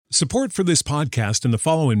Support for this podcast and the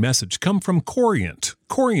following message come from Corient.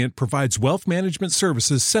 Corient provides wealth management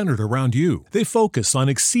services centered around you. They focus on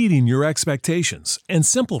exceeding your expectations and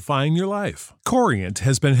simplifying your life. Corient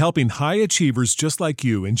has been helping high achievers just like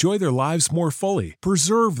you enjoy their lives more fully,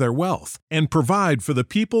 preserve their wealth, and provide for the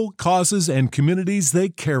people, causes, and communities they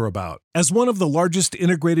care about. As one of the largest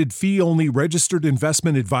integrated fee-only registered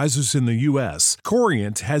investment advisors in the U.S.,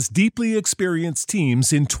 Corient has deeply experienced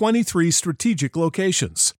teams in 23 strategic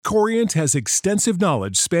locations. Corient has extensive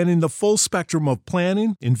knowledge spanning the full spectrum of planning,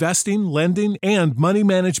 investing, lending, and money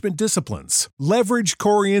management disciplines. Leverage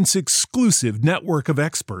Corient's exclusive network of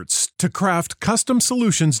experts to craft custom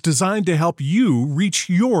solutions designed to help you reach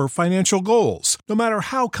your financial goals, no matter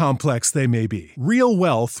how complex they may be. Real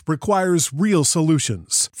wealth requires real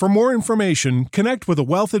solutions. For more information, connect with a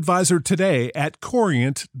wealth advisor today at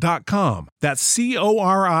Corient.com. That's Corient.com.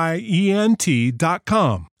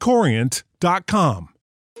 Corient.com.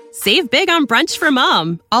 Save big on brunch for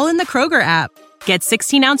mom, all in the Kroger app. Get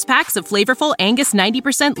 16-ounce packs of flavorful Angus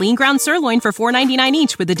 90% lean ground sirloin for $4.99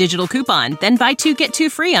 each with a digital coupon. Then buy 2, get 2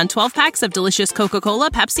 free on 12 packs of delicious Coca-Cola,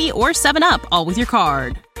 Pepsi, or 7-Up, all with your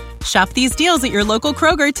card. Shop these deals at your local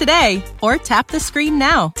Kroger today, or tap the screen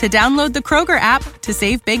now to download the Kroger app to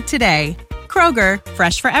save big today. Kroger,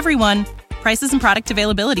 fresh for everyone. Prices and product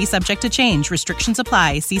availability subject to change. Restrictions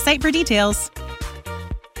apply. See site for details.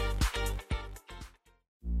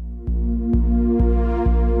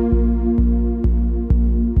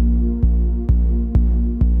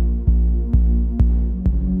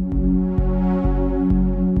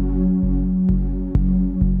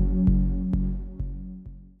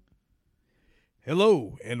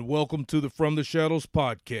 Hello, and welcome to the From the Shadows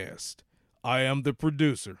podcast. I am the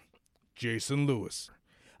producer, Jason Lewis.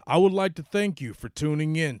 I would like to thank you for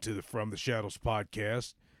tuning in to the From the Shadows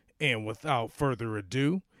podcast, and without further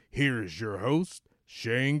ado, here is your host,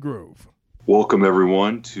 Shane Grove. Welcome,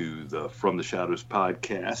 everyone, to the From the Shadows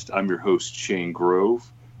podcast. I'm your host, Shane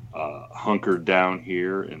Grove, hunkered down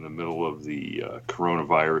here in the middle of the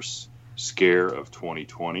coronavirus scare of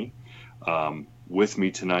 2020. With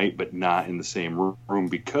me tonight, but not in the same room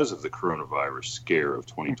because of the coronavirus scare of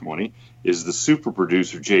 2020, is the super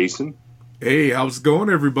producer, Jason. Hey, how's it going,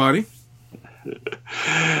 everybody?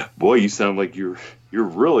 Boy, you sound like you're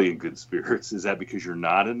really in good spirits. Is that because you're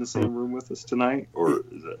not in the same room with us tonight, or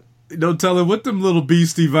is that... Don't tell him what them little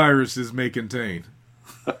beastie viruses may contain.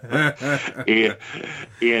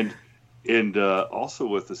 and also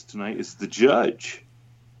with us tonight is the judge.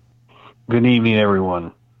 Good evening,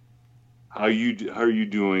 everyone. How are you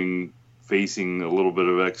doing, facing a little bit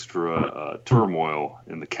of extra turmoil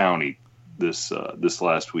in the county this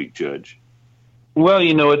last week, Judge? Well,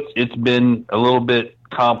 it's been a little bit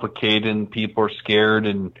complicated, and people are scared,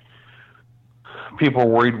 and people are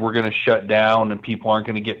worried we're going to shut down, and people aren't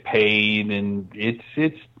going to get paid, and it's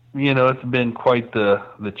been quite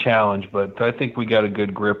the challenge, but I think we got a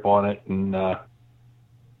good grip on it, and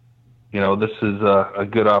this is a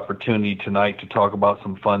good opportunity tonight to talk about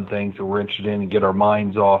some fun things that we're interested in and get our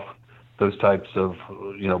minds off those types of,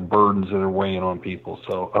 burdens that are weighing on people.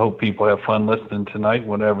 So I hope people have fun listening tonight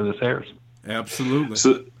whenever this airs. Absolutely.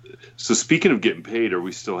 So speaking of getting paid, are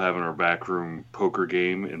we still having our backroom poker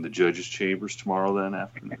game in the judge's chambers tomorrow then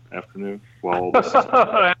afternoon? While all this is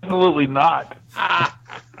Absolutely not.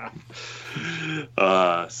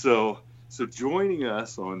 So joining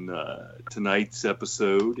us on tonight's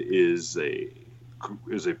episode is a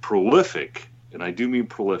prolific, and I do mean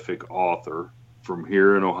prolific, author from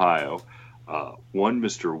here in Ohio, one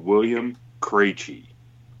Mr. William Krejci.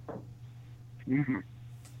 Mm-hmm.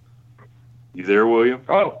 You there, William?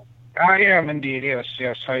 Oh, I am indeed. Yes.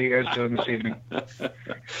 How are you guys doing this evening?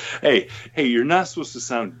 Hey, you're not supposed to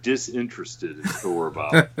sound disinterested until we're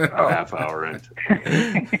about a half hour in.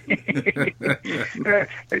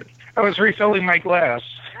 I was refilling my glass.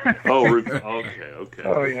 Oh, okay.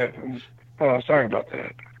 Oh, yeah. Oh, sorry about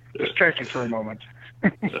that. Distracted for a moment.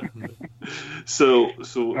 So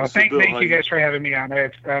thank Bill, you guys for having me on.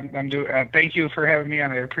 Thank you for having me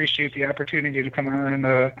on. I appreciate the opportunity to come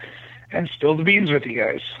on and spill the beans with you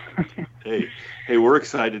guys. Hey, we're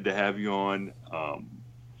excited to have you on.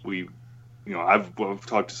 I've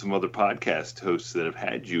talked to some other podcast hosts that have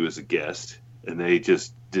had you as a guest, and they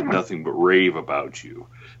just did nothing but rave about you.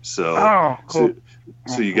 So, cool.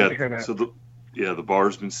 So you got the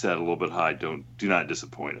bar's been set a little bit high. Do not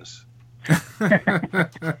disappoint us. Well,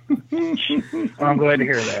 I'm glad to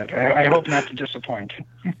hear that. I hope not to disappoint.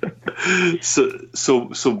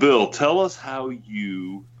 So Bill, tell us how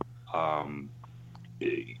you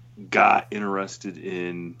got interested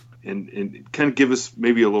in, and kind of give us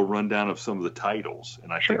maybe a little rundown of some of the titles,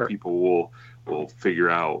 and I think people we'll figure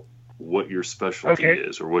out what your specialty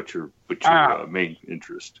is or what your main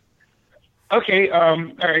interest. Okay. All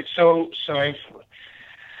right. So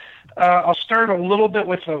I'll start a little bit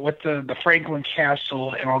with the Franklin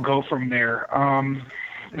Castle, and I'll go from there.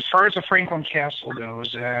 As far as the Franklin Castle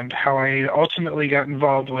goes, and how I ultimately got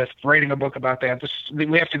involved with writing a book about that,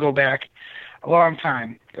 we have to go back a long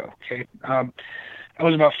time ago. Okay. I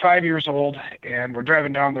was about 5 years old, and we're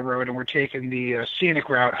driving down the road, and we're taking the scenic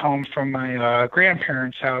route home from my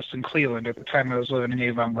grandparents' house in Cleveland. At the time, I was living in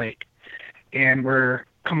Avon Lake, and we're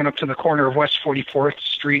coming up to the corner of West 44th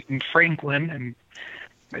Street in Franklin, and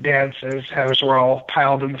my dad says, as we're all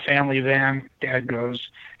piled in the family van, Dad goes,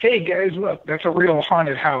 "Hey guys, look, that's a real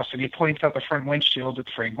haunted house." And he points out the front windshield at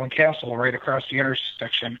Franklin Castle right across the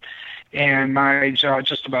intersection. And my jaw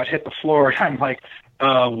just about hit the floor. And I'm like,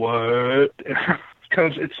 what?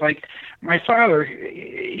 Because it's like my father,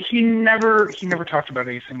 he never talked about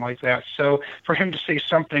anything like that. So for him to say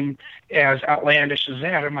something as outlandish as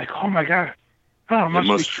that, I'm like, oh my God, it must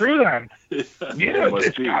be true then. Yeah,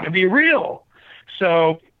 it's got to be real.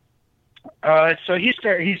 So he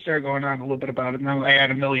started going on a little bit about it, and then I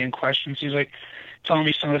had a million questions. He's like telling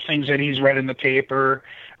me some of the things that he's read in the paper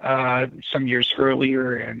some years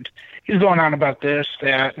earlier, and he's going on about this,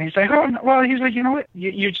 that, and he's like, oh, well, he's like, you know what,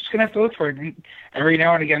 you're just gonna have to look for it. And every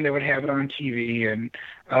now and again, they would have it on TV, and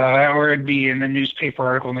or it'd be in the newspaper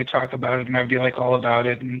article, and they talk about it, and I'd be like all about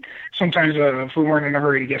it. And sometimes if we weren't in a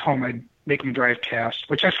hurry to get home, I'd make them drive past,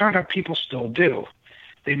 which I found out people still do.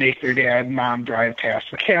 They make their dad and mom drive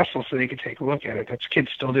past the castle so they could take a look at it.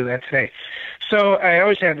 Kids still do that today. So I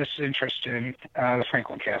always had this interest in the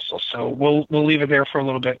Franklin Castle. So we'll leave it there for a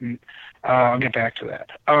little bit, and I'll get back to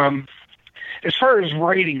that. As far as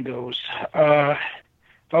writing goes, I've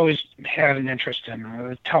always had an interest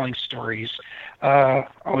in telling stories.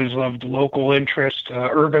 Always loved local interest.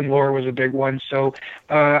 Urban lore was a big one. So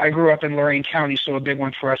I grew up in Lorain County, so a big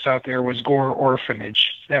one for us out there was Gore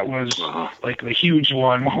Orphanage. That was like the huge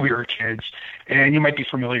one when we were kids. And you might be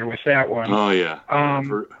familiar with that one. Oh, yeah.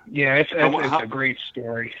 Yeah, it's a great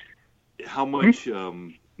story. How much,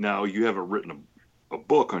 now you haven't written a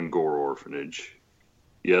book on Gore Orphanage.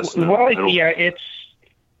 Yes? No, well, yeah, it's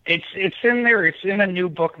in there. It's in a new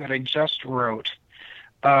book that I just wrote.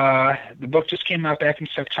 The book just came out back in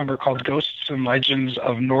September called Ghosts and Legends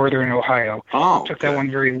of Northern Ohio. Oh, I took that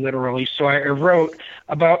one very literally. So I wrote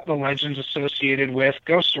about the legends associated with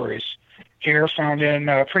ghost stories here, found in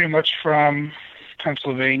pretty much from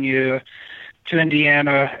Pennsylvania to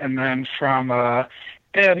Indiana, and then from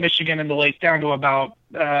Michigan and the lake down to about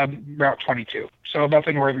Route 22. So about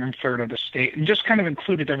the northern third of the state, and just kind of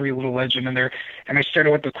included every little legend in there. And I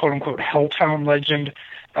started with the quote-unquote Helltown legend,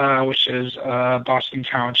 which is Boston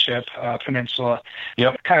Township, Peninsula,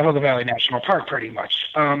 Cuyahoga Valley National Park, pretty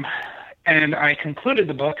much. And I concluded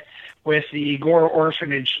the book with the Gore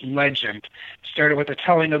Orphanage legend. Started with the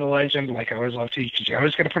telling of the legend, like I always love to, because you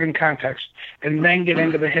always got to put it in context, and then get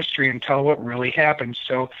into the history and tell what really happened.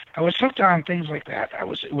 So I was hooked on things like that. It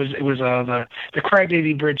was the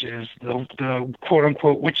Crybaby Bridges, the quote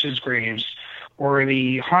unquote witches' graves, or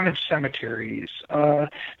the haunted cemeteries. Then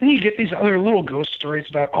you get these other little ghost stories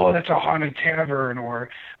about, oh, that's a haunted tavern, or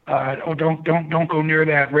oh, don't go near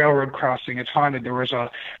that railroad crossing, it's haunted. There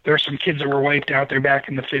are some kids that were wiped out there back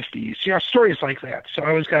in the 50s. Yeah, stories like that. So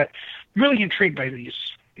I always got really intrigued by these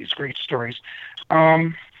great stories.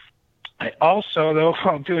 I also, though,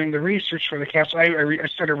 while doing the research for the castle, I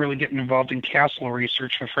started really getting involved in castle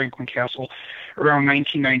research for Franklin Castle around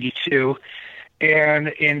 1992. And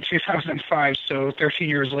in 2005, so 13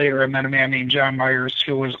 years later, I met a man named John Myers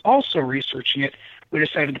who was also researching it. We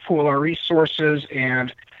decided to pool our resources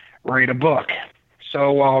and write a book.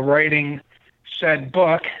 So while writing said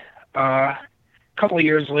book, a couple of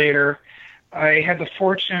years later, I had the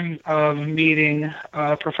fortune of meeting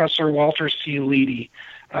Professor Walter C. Leedy.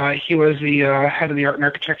 He was the head of the Art and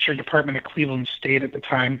Architecture Department at Cleveland State at the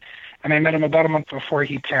time, and I met him about a month before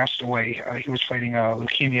he passed away. He was fighting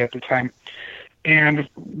leukemia at the time. And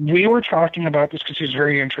we were talking about this because he was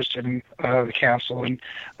very interested in the castle. And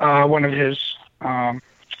one of his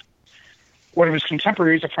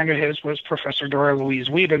contemporaries, a friend of his, was Professor Dora Louise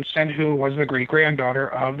Webenson, who was the great-granddaughter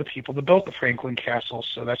of the people that built the Franklin Castle.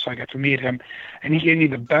 So that's how I got to meet him. And he gave me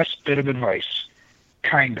the best bit of advice,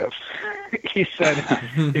 kind of. He said,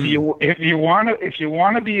 if you want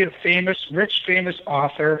to be a rich famous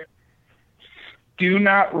author, do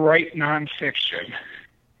not write nonfiction.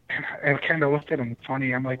 And I kind of looked at him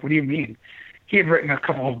funny. I'm like, what do you mean? He had written a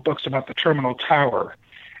couple of books about the Terminal Tower.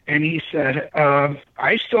 And he said,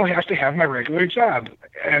 I still have to have my regular job.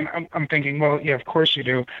 And I'm thinking, well, yeah, of course you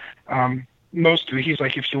do. He's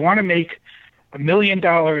like, if you want to make $1 million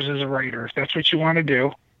as a writer. If that's what you want to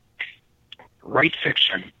do, write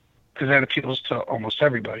fiction, because that appeals to almost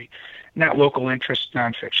everybody, not local interest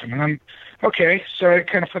nonfiction. And I'm, okay, so I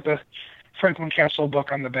kind of put the Franklin Castle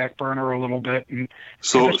book on the back burner a little bit. And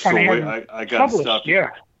wait, I got to stop you. Yeah.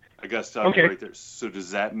 I got to stop you right there. So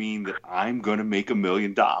does that mean that I'm going to make $1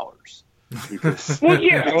 million? Because... Well,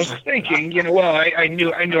 yeah, I was thinking, well, I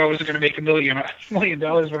knew I wasn't going to make $1 million,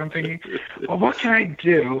 but I'm thinking, well, what can I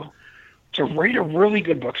do to write a really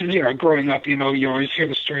good book? Because, growing up, you always hear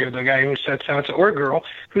the story of the guy who sets out to, or girl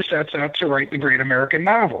who sets out to write the great American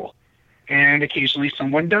novel. And occasionally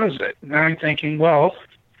someone does it. And I'm thinking, well,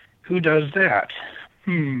 who does that?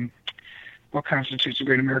 What constitutes a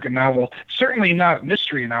great American novel? Certainly not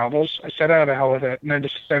mystery novels. I set out a hell of it, and I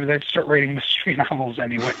decided I'd start writing mystery novels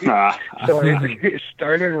anyway. So I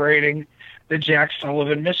started writing the Jack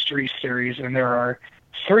Sullivan mystery series, and there are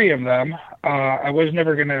 3 of them. I was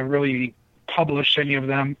never going to really publish any of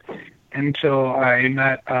them until I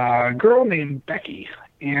met a girl named Becky,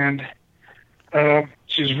 and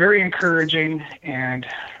she was very encouraging and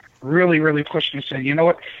really, really pushed me and said, you know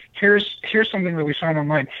what, here's something that we found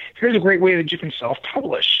online. Here's a great way that you can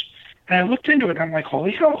self-publish. And I looked into it, and I'm like,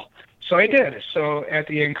 holy hell. So I did. So at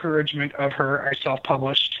the encouragement of her, I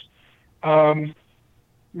self-published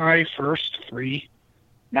my first 3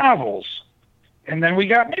 novels. And then we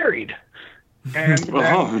got married. And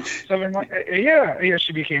then 7 months,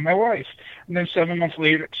 she became my wife. And then 7 months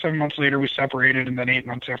later, we separated, and then 8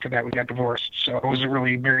 months after that, we got divorced. So I wasn't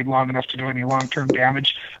really married long enough to do any long-term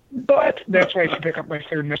damage. But that's why if you pick up my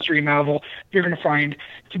 3rd mystery novel, you're going to find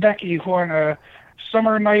to Becky, who on a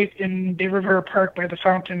summer night in Bay Rivera Park by the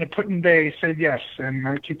fountain at Put-in Bay said yes. And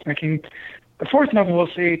I keep thinking, the 4th novel will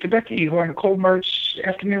say to Becky, who on a cold March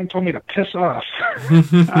afternoon told me to piss off.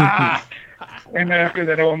 And after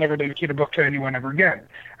that, I will never dedicate a book to anyone ever again.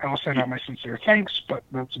 I will send out my sincere thanks, but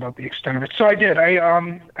that's about the extent of it. So I did.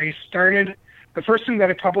 I started. The first thing that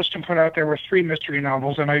I published and put out there were 3 mystery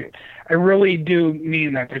novels, and I really do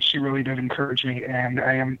mean that she really did encourage me, and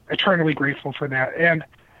I am eternally grateful for that, and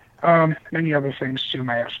many other things to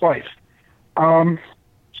my ex-wife.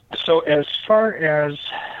 So as far as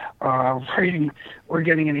writing or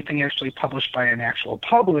getting anything actually published by an actual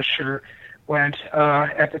publisher went,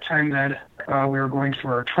 at the time that we were going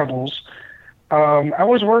through our troubles, I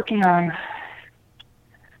was working on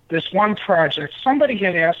this one project. Somebody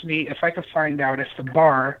had asked me if I could find out if the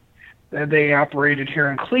bar that they operated here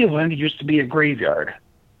in Cleveland used to be a graveyard.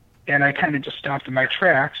 And I kind of just stopped in my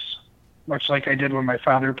tracks, much like I did when my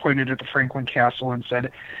father pointed at the Franklin Castle and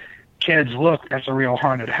said, "Kids, look, that's a real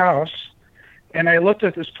haunted house." And I looked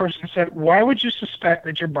at this person and said, "Why would you suspect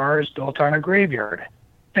that your bar is built on a graveyard?"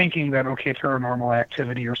 Thinking that, okay, paranormal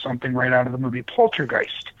activity or something right out of the movie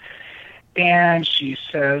Poltergeist. And she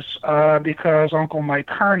says, because Uncle Mike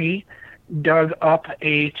Carney dug up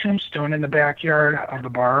a tombstone in the backyard of the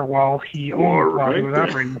bar while he was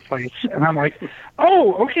operating the place. And I'm like,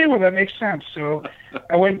 oh, okay, well, that makes sense. So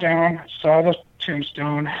I went down, saw the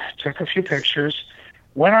tombstone, took a few pictures,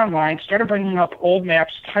 went online, started bringing up old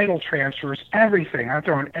maps, title transfers, everything. I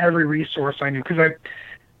threw in every resource I knew, because I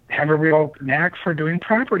have a real knack for doing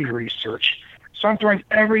property research. So I'm throwing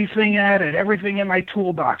everything at it, everything in my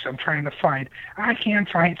toolbox I'm trying to find. I can't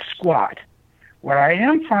find squat. What I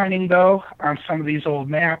am finding, though, on some of these old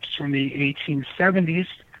maps from the 1870s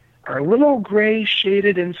are little gray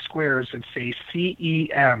shaded in squares that say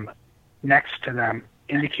CEM next to them,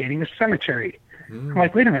 indicating a cemetery. I'm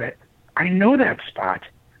like, wait a minute, I know that spot.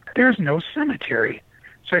 There's no cemetery.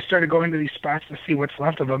 So I started going to these spots to see what's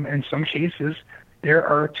left of them. In some cases, there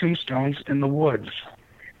are tombstones in the woods.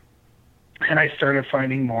 And I started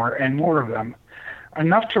finding more and more of them,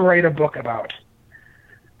 enough to write a book about.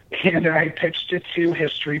 And I pitched it to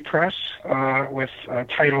History Press with a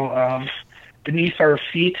title of Beneath Our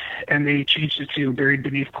Feet, and they changed it to Buried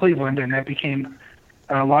Beneath Cleveland, and that became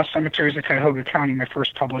Lost Cemeteries of Cuyahoga County, my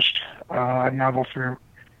first published novel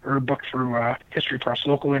book through History Press,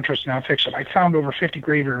 local interest nonfiction. I found over 50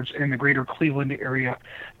 graveyards in the greater Cleveland area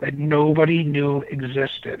that nobody knew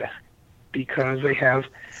existed, because they have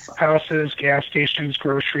houses, gas stations,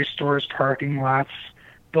 grocery stores, parking lots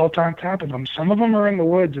built on top of them. Some of them are in the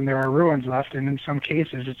woods and there are ruins left, and in some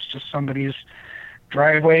cases it's just somebody's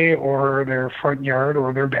driveway or their front yard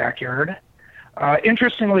or their backyard.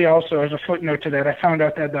 Interestingly, also, as a footnote to that, I found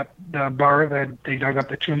out that the bar that they dug up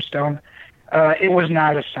the tombstone, it was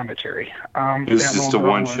not a cemetery. It was just a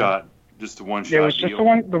one-shot. Just a one-shot. It was just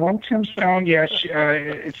the one tombstone. Yes,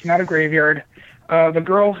 it's not a graveyard. The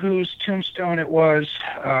girl whose tombstone it was,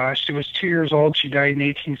 she was 2 years old. She died in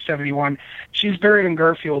 1871. She's buried in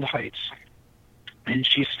Garfield Heights, and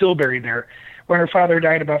she's still buried there. when her father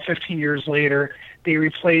died about 15 years later, they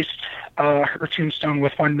replaced her tombstone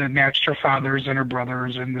with one that matched her father's and her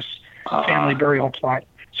brother's in this family burial plot.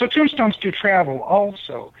 So tombstones do travel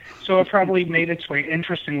also. So it probably made its way.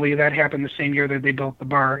 Interestingly, that happened the same year that they built the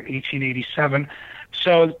bar, 1887.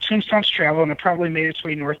 So tombstones travel, and it probably made its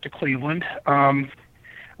way north to Cleveland.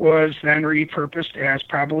 Was then repurposed as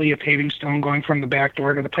probably a paving stone going from the back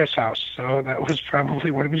door to the piss house. So that was probably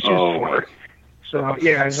what it was used for. So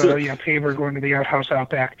yeah, paver going to the outhouse out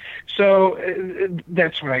back. So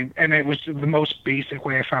that's what and it was the most basic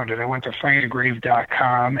way I found it. I went to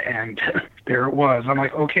findagrave.com and there it was. I'm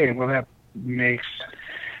like, okay, well that makes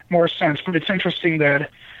more sense. But it's interesting that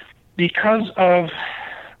because of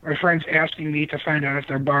my friends asking me to find out if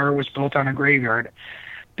their bar was built on a graveyard,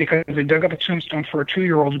 because they dug up a tombstone for a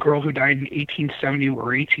 2-year-old girl who died in 1870 or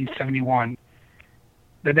 1871.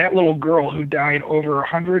 That little girl who died over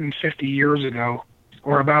 150 years ago,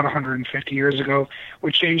 or about 150 years ago,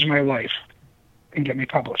 would change my life and get me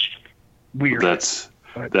published. Weird. That's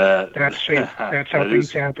fate. That's how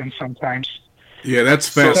things happen sometimes. Yeah, that's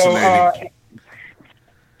fascinating.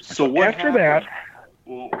 So what after happened?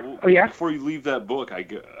 that? Well, yeah. Before you leave that book, I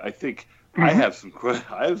think Mm-hmm. I have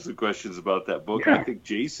some questions about that book. Yeah. I think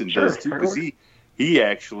Jason does too, because he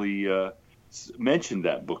actually mentioned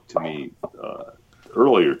that book to me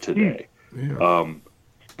earlier today. Yeah.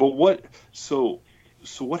 But what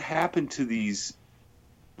what happened to these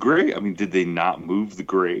graves? I mean, did they not move the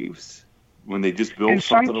graves when they just built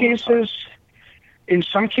something? In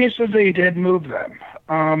some cases, they did move them,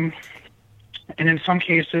 and in some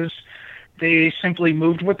cases, they simply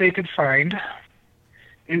moved what they could find.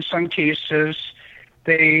 In some cases,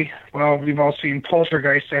 we've all seen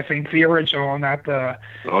Poltergeist, I think, the original, not the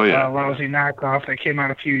lousy knockoff that came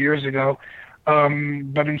out a few years ago.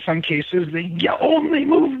 But in some cases, you only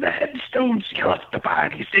moved the headstones. You left the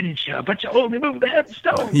bodies, didn't you? But you only moved the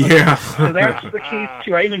headstones. Yeah. So that's the case,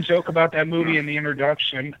 too. I even joke about that movie in the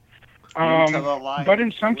introduction. But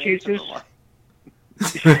in some cases...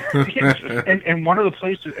 and one of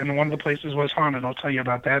the places was haunted. I'll tell you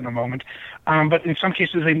about that in a moment. But in some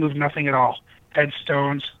cases, they moved nothing at all.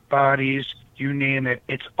 Headstones, bodies, you name it,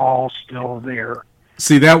 it's all still there.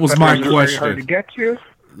 See, that was my question. Very hard to get to.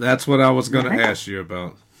 That's what I was going to ask you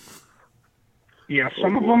about. Yeah,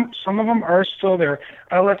 some of them are still there.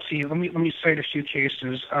 Let's see. Let me cite a few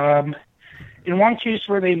cases. In one case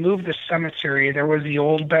where they moved the cemetery, there was the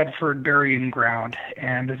old Bedford burying ground,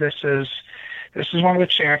 and this is one of the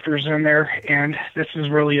chapters in there, and this is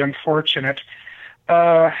really unfortunate.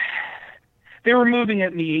 They were moving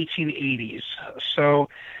it in the 1880s, so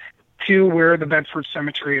to where the Bedford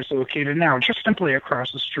Cemetery is located now, just simply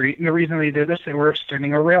across the street. And the reason they did this, they were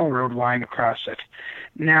extending a railroad line across it.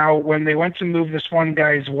 Now, when they went to move this one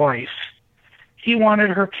guy's wife, he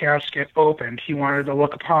wanted her casket opened. He wanted to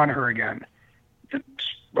look upon her again.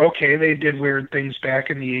 Okay, they did weird things back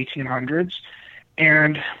in the 1800s,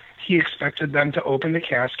 and he expected them to open the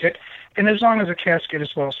casket, and as long as the casket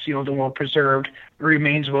is well sealed and well preserved, the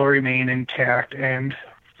remains will remain intact and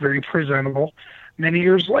very presentable many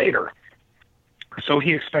years later. So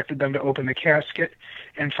he expected them to open the casket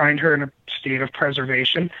and find her in a state of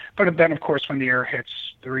preservation, but then, of course, when the air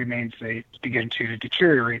hits the remains, they begin to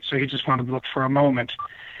deteriorate, so he just wanted to look for a moment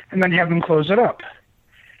and then have them close it up.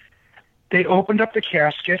 They opened up the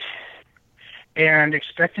casket, and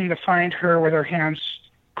expecting to find her with her hands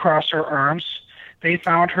across her arms, they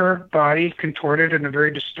found her body contorted in a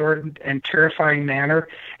very distorted and terrifying manner,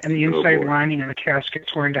 and the inside lining of the casket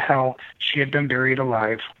torn to hell. She had been buried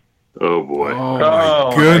alive. Oh, boy.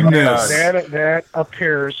 Oh, my goodness. That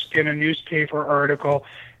appears in a newspaper article,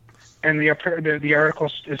 and the article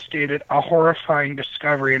is stated, a horrifying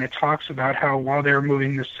discovery, and it talks about how while they were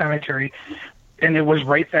moving the cemetery, and it was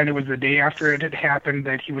right then, it was the day after it had happened,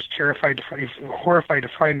 that he was horrified to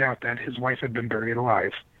find out that his wife had been buried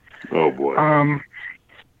alive. Oh, boy.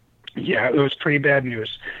 Yeah, it was pretty bad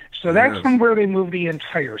news. So that's one where they moved the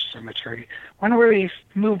entire cemetery. One where they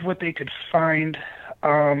moved what they could find.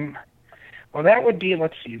 Well, that would be,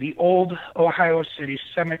 let's see, the old Ohio City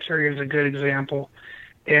Cemetery is a good example.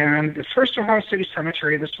 And the first Ohio City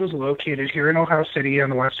Cemetery, this was located here in Ohio City on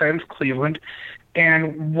the west side of Cleveland.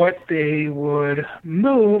 And what they would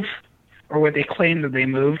move, or what they claimed that they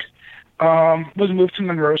moved, was moved to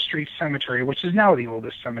Monroe Street Cemetery, which is now the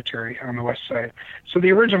oldest cemetery on the west side. So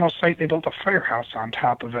the original site, they built a firehouse on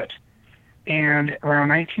top of it. And around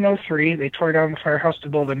 1903, they tore down the firehouse to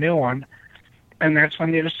build a new one, and that's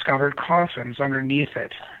when they discovered coffins underneath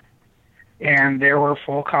it. And there were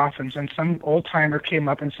full coffins, and some old-timer came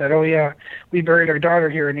up and said, oh, yeah, we buried our daughter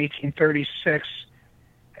here in 1836,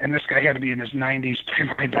 and this guy had to be in his 90s by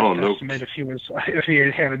my best estimate if he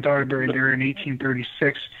had a daughter buried there in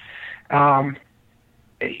 1836.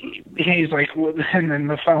 He's like, and then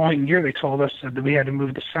the following year they told us that we had to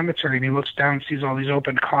move the cemetery, and he looks down and sees all these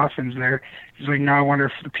open coffins there. He's like, now I wonder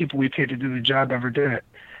if the people we paid to do the job ever did it.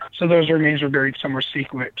 So those remains were buried somewhere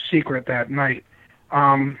secret that night.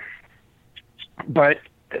 But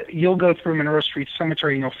you'll go through Monroe Street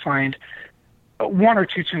Cemetery and you'll find one or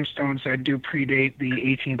two tombstones that do predate the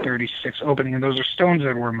 1836 opening, and those are stones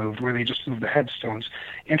that were moved, where they just moved the headstones.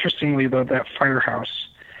 Interestingly, though, that firehouse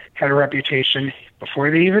had a reputation, before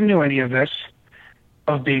they even knew any of this,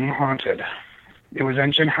 of being haunted. It was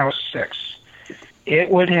Engine House 6. It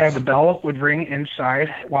would have, the bell would ring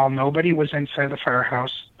inside while nobody was inside the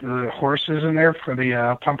firehouse. The horses in there for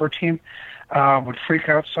the pumper team would freak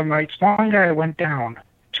out some nights. One guy went down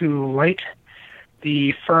to light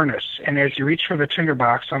the furnace, and as he reached for the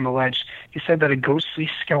tinderbox on the ledge, he said that a ghostly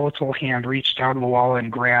skeletal hand reached out of the wall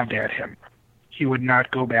and grabbed at him. He would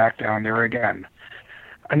not go back down there again.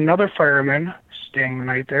 Another fireman staying the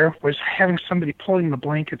night there was having somebody pulling the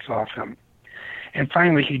blankets off him. And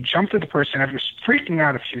finally, he jumped at the person after freaking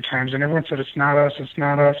out a few times, and everyone said, it's not us, it's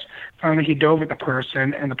not us. Finally, he dove at the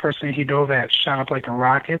person, and the person he dove at shot up like a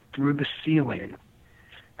rocket through the ceiling.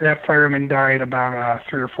 That fireman died about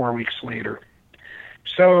 3 or 4 weeks later.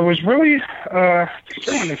 So it was really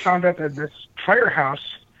when they found out that this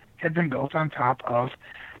firehouse had been built on top of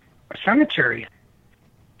a cemetery.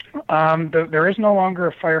 There is no longer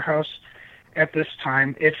a firehouse at this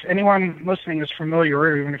time. If anyone listening is familiar,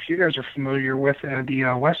 or even if you guys are familiar with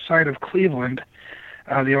the west side of Cleveland,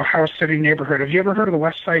 the Ohio City neighborhood, have you ever heard of the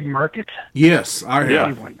West Side Market? Yes, I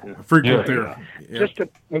have. I frequent there. Yeah.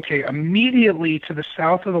 Immediately to the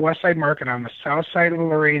south of the West Side Market, on the south side of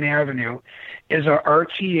Lorraine Avenue, is a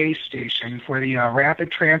RTA station where the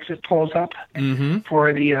rapid transit pulls up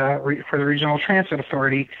for the Regional Transit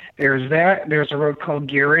Authority. There's that. There's a road called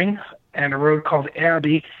Gearing and a road called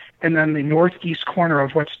Abbey, and then the northeast corner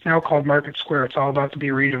of what's now called Market Square. It's all about to be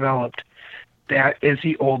redeveloped. That is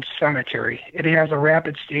the old cemetery. It has a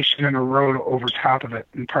rapid station and a road over top of it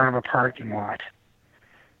and part of a parking lot.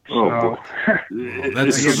 So,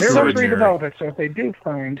 that's they're redeveloped it. So if they do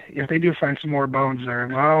find some more bones there,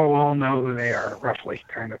 well, we'll know who they are, roughly,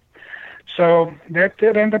 kind of. So that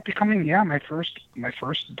did end up becoming, my first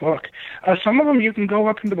book. Some of them you can go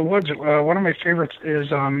up into the woods. One of my favorites is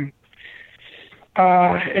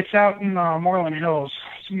it's out in Moreland Hills.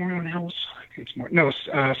 It's Moreland Hills.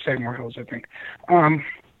 Sagamore Hills, I think.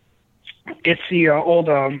 It's the old,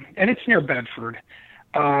 and it's near Bedford.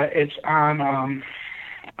 It's on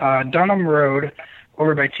Dunham Road,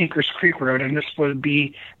 over by Tinker's Creek Road, and this would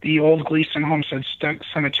be the old Gleason Homestead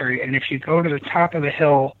Cemetery. And if you go to the top of the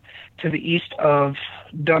hill to the east of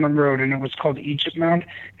Dunham Road, and it was called Egypt Mound,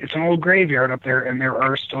 it's an old graveyard up there, and there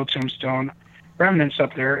are still tombstone remnants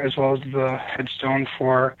up there, as well as the headstone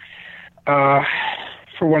for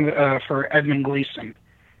Edmund Gleason,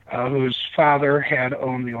 whose father had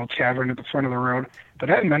owned the old tavern at the front of the road. But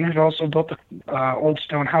Edmund had also built the old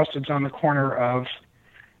stone house that's on the corner of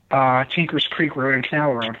Tinker's Creek Road and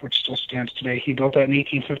Canal Road, which still stands today. He built that in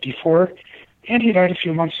 1854, and he died a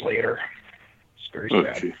few months later. It's very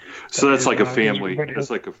sad. So that's like a family. That's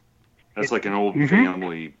like an old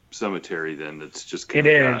family cemetery. Then that's just. It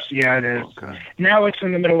is. Yeah, it is. Okay. Now it's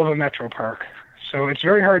in the middle of a metro park, so it's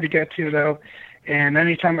very hard to get to, though. And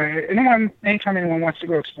anytime anyone wants to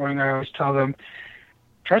go exploring, I always tell them,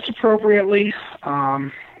 dress appropriately.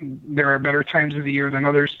 There are better times of the year than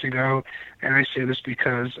others to go, and I say this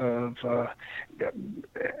because of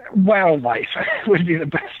wildlife would be the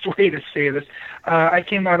best way to say this. I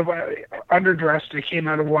came out of underdressed. I came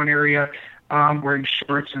out of one area wearing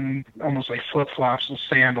shorts and almost like flip-flops and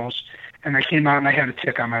sandals, and I came out and I had a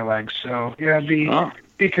tick on my leg. So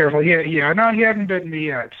be careful. Yeah. No, he hadn't bitten me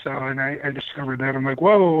yet. So, and I discovered that. I'm like,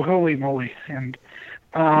 whoa, holy moly! And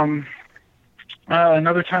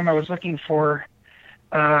another time I was looking for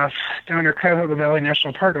down near Cuyahoga Valley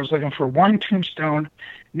National Park, I was looking for one tombstone,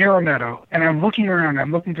 Narrow Meadow, and I'm looking around.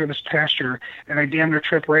 I'm looking through this pasture, and I damn near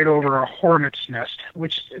trip right over a hornet's nest,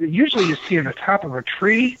 which usually you see on the top of a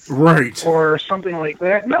tree, right, or something like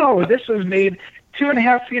that. No, this was made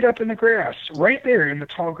 2.5 feet up in the grass, right there in the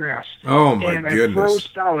tall grass. Oh my goodness! And I froze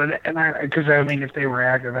solid, and because if they were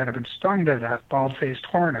active, I'd have been stung to death, bald-faced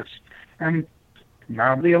hornets. I'm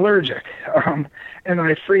mildly allergic, and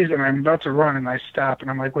I freeze, and I'm about to run, and I stop, and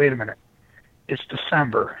I'm like, wait a minute, it's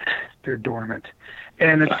December, they're dormant.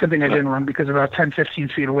 And it's a good thing I didn't run, because about 10, 15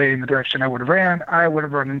 feet away in the direction I would have ran, I would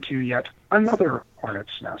have run into yet another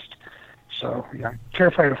hornet's nest. So, yeah,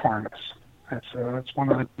 terrified of hornets. That's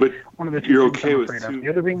one of the two you're things okay I'm with afraid of. The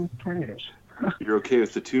other being tornadoes. You're okay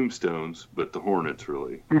with the tombstones, but the Hornets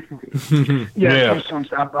really. Yeah,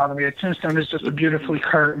 Tombstone's not bothering me. A tombstone is just a beautifully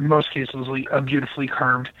carved, in most cases, a beautifully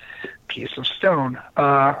carved piece of stone.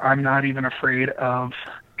 I'm not even afraid of.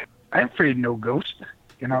 I'm afraid of no ghost.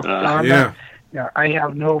 You know. I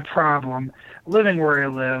have no problem living where I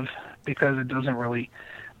live because it doesn't really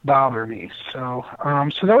bother me. So,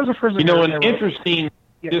 so that was the first. An interesting,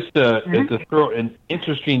 to throw an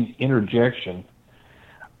interesting interjection.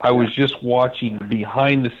 I was just watching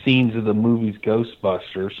behind the scenes of the movies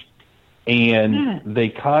Ghostbusters, and they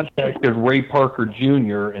contacted Ray Parker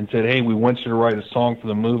Jr. and said, "Hey, we want you to write a song for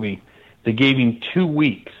the movie." They gave him 2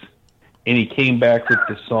 weeks, and he came back with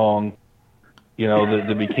the song. You know,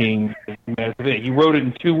 that became massive. He wrote it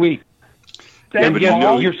in 2 weeks. And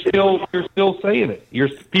you're still saying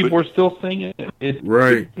it. People are still singing it.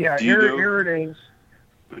 Right. Yeah, here it is.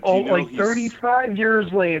 Like 35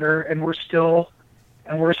 years later, and we're still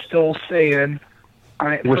saying.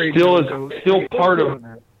 We're still part of.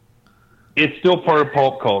 It's still part of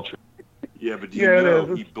pulp culture. Yeah, but do you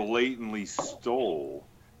know he blatantly stole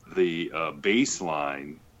the bass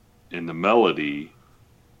line and the melody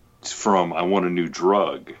from "I Want a New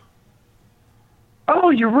Drug." Oh,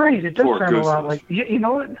 you're right. It does sound a lot like. You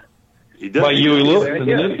know what? He does. By Huey Lewis in the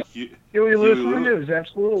news. Huey Lewis in the news,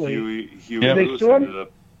 absolutely. Huey Lewis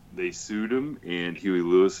they sued him, and Huey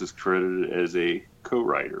Lewis is credited as a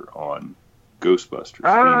co-writer on Ghostbusters.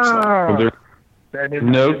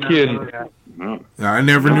 No kidding. No. I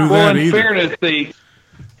never knew that either.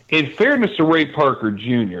 In fairness to Ray Parker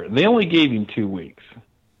Jr., they only gave him 2 weeks.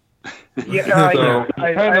 Yeah,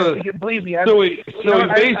 believe me. So he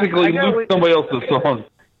basically looped somebody else's song.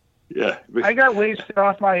 Yeah. I got wasted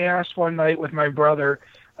off my ass one night with my brother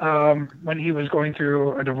when he was going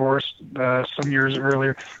through a divorce some years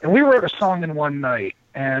earlier, and we wrote a song in one night,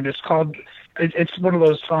 and it's called. It's one of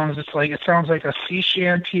those songs. It's like it sounds like a sea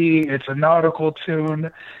shanty. It's a nautical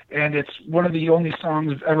tune, and it's one of the only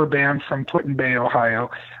songs ever banned from Put-in-Bay,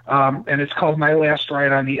 Ohio. And it's called "My Last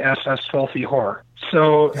Ride on the SS Filthy Whore."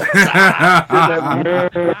 So,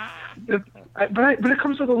 but it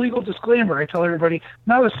comes with a legal disclaimer. I tell everybody,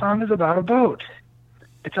 no, the song is about a boat.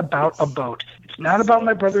 It's about a boat. It's not about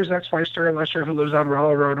my brother's ex-wife, Sarah Lesher, who lives on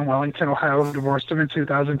Rollo Road in Wellington, Ohio, who divorced him in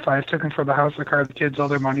 2005, took him for the house, the car, the kids, all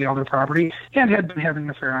their money, all their property, and had been having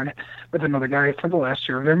an affair on it with another guy for the last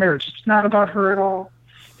year of their marriage. It's not about her at all.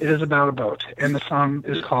 It is about a boat. And the song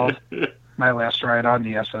is called "My Last Ride on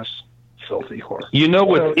the SS Filthy Whore." You know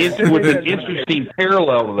with an interesting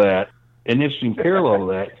parallel to that,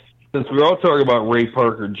 since we're all talking about Ray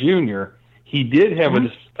Parker Jr., he did have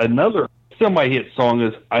another semi-hit song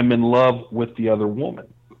is "I'm in Love with the Other Woman."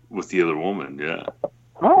 With the other woman, yeah.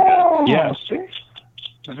 Oh, yeah. See?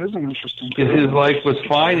 That is an interesting. Because his life was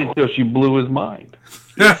fine until she blew his mind.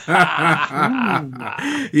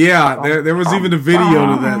 Yeah, there was even a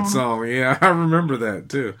video to that song. Yeah, I remember that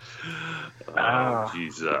too. Oh,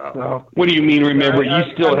 jeez. What do you mean? Remember, you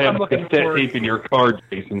still have a cassette tape in your car,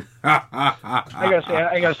 Jason. I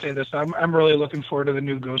gotta say this. I'm really looking forward to the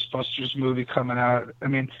new Ghostbusters movie coming out. I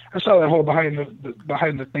mean, I saw that whole behind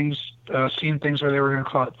the things scene things where they were going to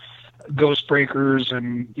call it Ghost Breakers,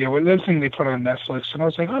 and that thing they put on Netflix, and I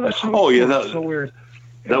was like, oh, that's so weird.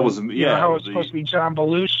 That was how it's supposed to be John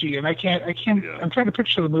Belushi, and I can't. I'm trying to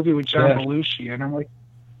picture the movie with John Belushi, and I'm like,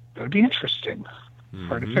 that'd be interesting.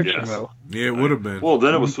 Hard to picture though. Yeah, it would have been. Well,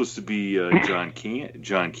 then it was supposed to be John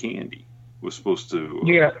Candy was supposed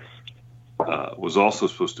to. Was also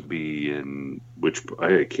supposed to be in which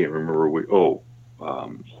I can't remember.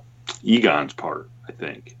 Egon's part, I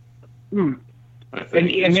think. And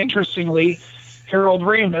interestingly, Harold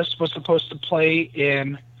Ramis was supposed to play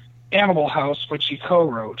in Animal House, which he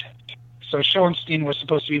co-wrote. So Schoenstein was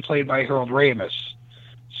supposed to be played by Harold Ramis.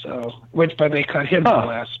 So, but they cut him at the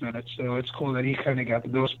last minute. So it's cool that he kind of got the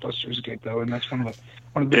Ghostbusters gig though, and that's one of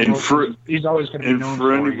the. He's always going to be known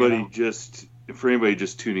for. Anybody for anybody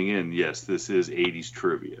just tuning in, yes, this is 80s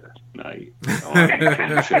trivia night on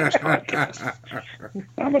the Shadows Podcast.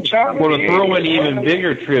 I'm a child. Well, to throw in even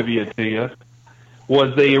bigger trivia to you,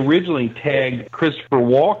 was they originally tagged Christopher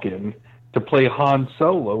Walken to play Han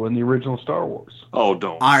Solo in the original Star Wars. Oh,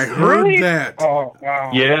 don't! I heard that. Oh,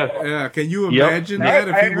 wow. Yes. Yeah. Can you imagine that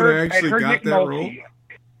if he would have actually got Nick that Nolte. role?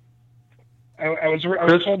 I was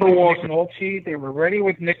told with Nick Nolte. They were ready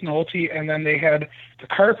with Nick Nolte, and then they had the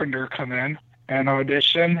Carpenter come in and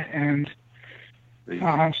audition, and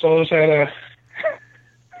Han Solo's got a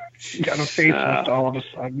facelift all of a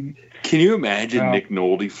sudden. Can you imagine Nick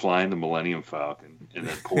Nolte flying the Millennium Falcon and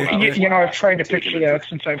then pulling out? I've tried to picture that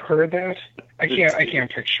since I've heard that. I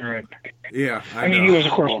can't picture it. Yeah, I mean, he was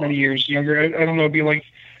of course many years younger. I don't know, it'd be like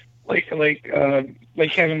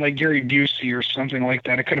having like Gary Busey or something like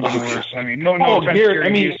that. It could have been worse. I mean, no offense, Gary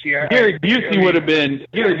Busey. Gary Busey would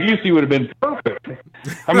have been perfect.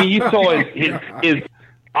 I mean, you saw his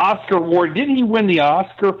Oscar award. Didn't he win the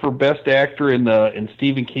Oscar for Best Actor in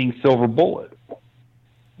Stephen King's Silver Bullet?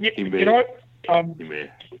 Yeah, you know what? He may.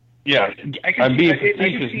 Yeah, I'm being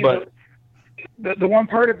facetious, but the one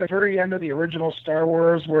part at the very end of the original Star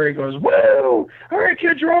Wars where he goes, "Whoa! All right,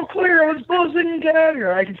 kids, you're all clear. Let's buzzing and get out of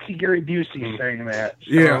here." I can see Gary Busey saying that.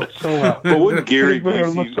 But wouldn't Gary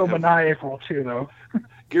Busey look so maniacal too, though?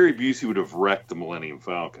 Gary Busey would have wrecked the Millennium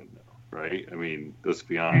Falcon, though, right? I mean, let's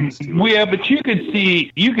be honest. Yeah, but you could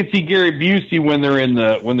see Gary Busey when they're in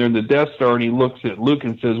the Death Star, and he looks at Luke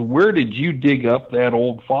and says, "Where did you dig up that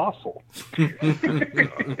old fossil?"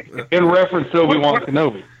 In reference to Obi-Wan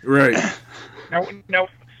Kenobi, right? Now,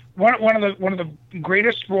 one of the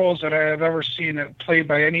greatest roles that I have ever seen played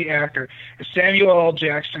by any actor is Samuel L.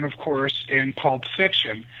 Jackson, of course, in Pulp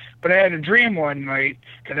Fiction. But I had a dream one night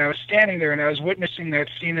that I was standing there and I was witnessing that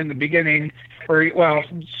scene in the beginning,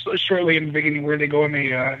 shortly in the beginning, where they go and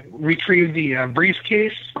they retrieve the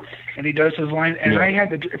briefcase, and he does his line. And I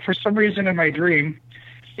had for some reason in my dream,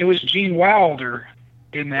 it was Gene Wilder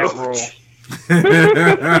in that role,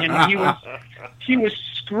 and he was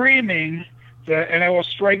screaming that, and I will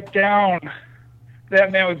strike down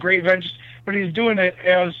that man with great vengeance. But he's doing it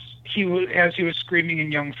as he was screaming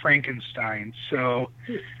in Young Frankenstein. So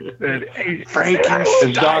Frankenstein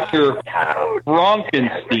is Dr.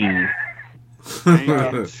 Frankenstein.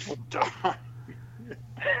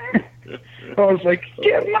 I was like,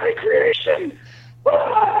 "Get my creation!"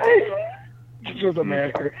 Bye. This was a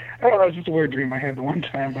massacre. I don't know, it was just a weird dream I had the one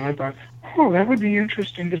time, but I thought, oh, that would be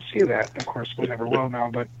interesting to see that. Of course, we never will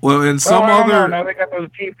now, but... Well, in some other... Now they got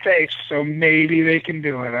those deep fakes, so maybe they can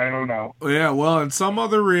do it. I don't know. Yeah, well, in some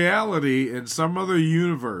other reality, in some other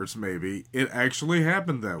universe, maybe, it actually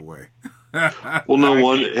happened that way. Well, no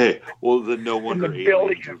wonder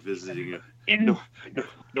aliens are visiting... No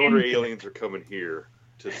wonder aliens are coming here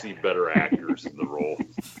to see better actors in the role.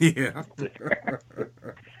 Yeah.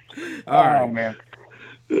 All right, man.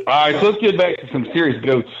 All right, so let's get back to some serious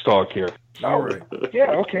ghost talk here. All right.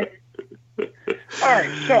 Yeah. Okay. All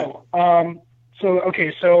right. So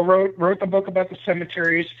wrote the book about the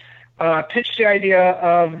cemeteries. Pitched the idea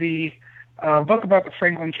of the book about the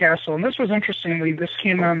Franklin Castle, and this was interestingly. This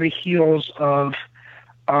came on the heels of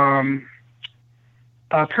Paranormal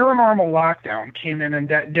Lockdown came in and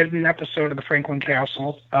did an episode of the Franklin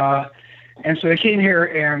Castle, and so they came here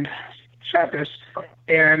and shot this.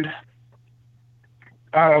 And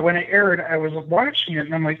when it aired, I was watching it,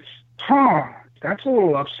 and I'm like, that's a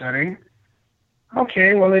little upsetting.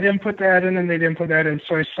 Okay, well, they didn't put that in, and they didn't put that in,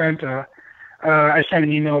 so I sent an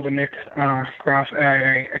email to Nick Groff.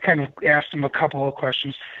 I kind of asked him a couple of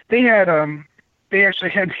questions. They actually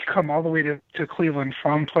had me come all the way to Cleveland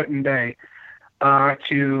from Put-in-Bay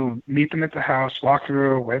to meet them at the house, walk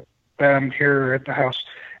through with them here at the house,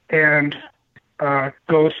 and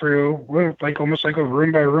go through almost like a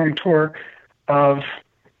room by room tour of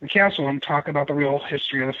the castle and talk about the real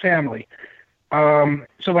history of the family.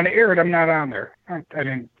 So when it aired, I'm not on there. I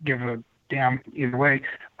didn't give a damn either way.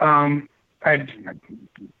 I've been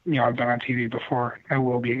on TV before. I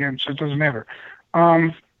will be again, so it doesn't matter.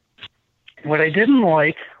 What I didn't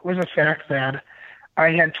like was the fact that I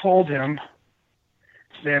had told him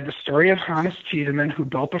that the story of Hannes Tiedemann, who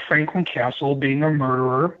built the Franklin Castle, being a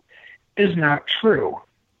murderer, is not true.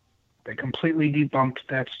 They completely debunked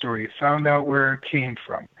that story, found out where it came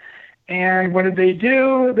from. And what did they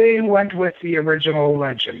do? They went with the original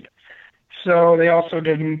legend. So they also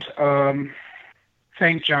didn't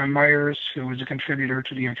thank John Myers, who was a contributor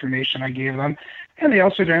to the information I gave them. And they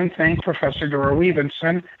also didn't thank Professor Dora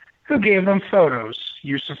Levinson, who gave them photos,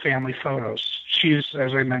 use of family photos. She's,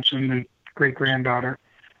 as I mentioned, the great-granddaughter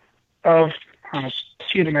of Hannes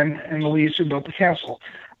Tiedemann and Louise, who built the castle.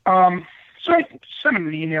 So I sent him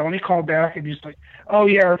an email, and he called back, and he's like, "Oh,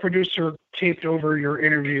 yeah, our producer taped over your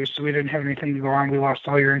interview, so we didn't have anything to go on. We lost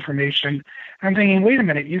all your information." And I'm thinking, wait a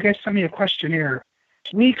minute, you guys sent me a questionnaire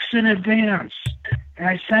weeks in advance, and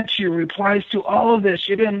I sent you replies to all of this.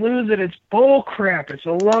 You didn't lose it. It's bull crap. It's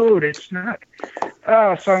a load. It's not.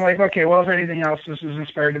 So I'm like, okay, well, if anything else, this has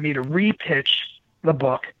inspired me to repitch the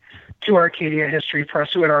book to Arcadia History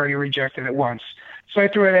Press, who had already rejected it once. So I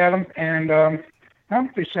threw it at them, and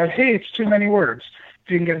they said, hey, it's too many words.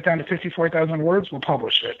 If you can get it down to 54,000 words, we'll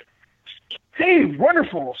publish it. Hey,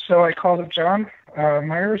 wonderful. So I called up John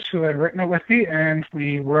Myers, who had written it with me, and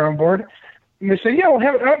we were on board. And they said, yeah, we'll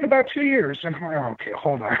have it out in about 2 years. And I'm like, oh, okay,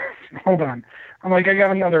 hold on. I'm like, I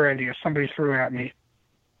got another idea somebody threw at me.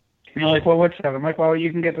 And they're like, well, what's that? I'm like, well,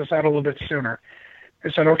 you can get this out a little bit sooner.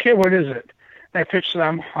 I said, okay, what is it? And I pitched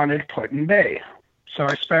them Haunted Put-in-Bay. So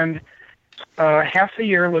I spend half the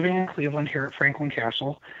year living in Cleveland here at Franklin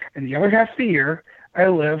Castle, and the other half of the year I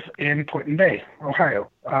live in Put-in-Bay, Ohio,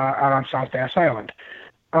 out on South Bass Island.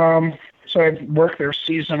 So I work there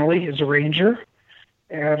seasonally as a ranger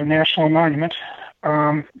at a national monument.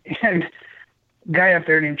 And a guy up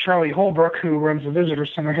there named Charlie Holbrook, who runs the visitor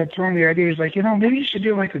center, had thrown the idea. He's like, maybe you should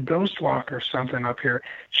do like a ghost walk or something up here.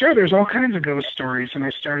 Sure, there's all kinds of ghost stories. And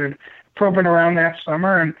I started probing around that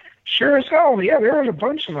summer, and sure as hell, yeah, there was a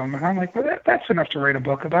bunch of them. And I'm like, well, that's enough to write a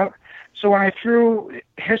book about. So when I threw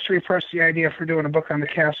History Press the idea for doing a book on the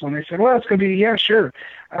castle, and they said, well, it's going to be, yeah, sure.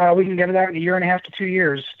 We can get it out in 1.5 to 2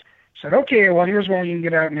 years. I said, okay, well, here's one you can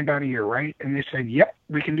get out in about a year, right? And they said, yep,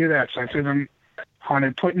 we can do that. So I threw them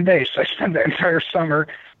Haunted Put-in-Bay. So I spent that entire summer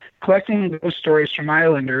collecting those stories from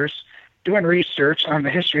islanders, doing research on the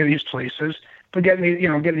history of these places, but getting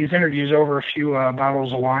these interviews over a few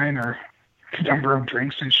bottles of wine or a number of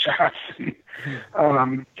drinks and shots.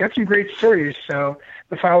 Got some great stories. So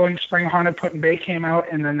the following spring, Haunted Put-in-Bay came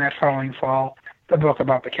out, and then that following fall, the book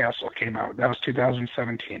about the castle came out. That was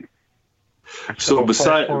 2017. So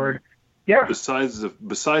besides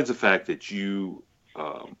the fact that you,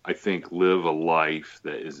 I think, live a life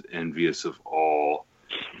that is envious of all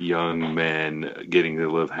young men getting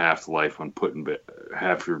to live half the life on Put-in-Bay,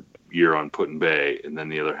 half your year on Put-in-Bay, and then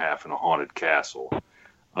the other half in a haunted castle.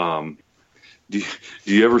 Do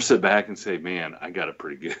you ever sit back and say, "Man, I got it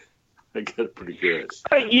pretty good"?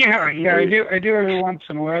 Yeah, I do every once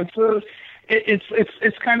in a while. So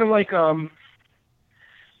it's kind of like one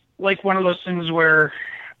of those things where,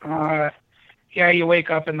 you wake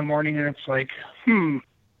up in the morning and it's like,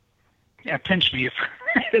 pinch me.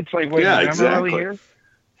 It's like, wait, I'm really here.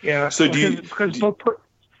 Yeah. So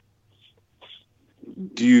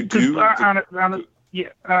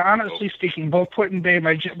honestly speaking, both Put-in-Bay,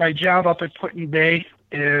 my job up at Put-in-Bay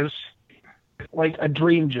is like a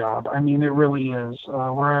dream job. I mean, it really is.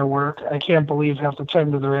 Where I work, I can't believe half the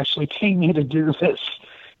time that they're actually paying me to do this.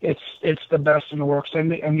 It's the best in the world. I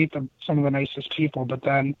meet some of the nicest people. But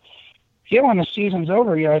then, when the season's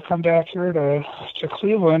over, I come back here to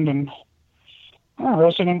Cleveland, and I'm a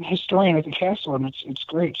resident historian at the castle, and it's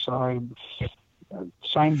great. So I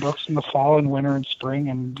sign books in the fall and winter and spring,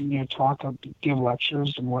 and give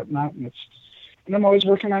lectures and whatnot. And I'm always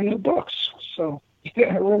working on new books. So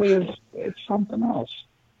it really is. It's something else.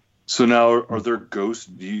 So now, are there ghosts?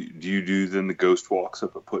 Do you do then the ghost walks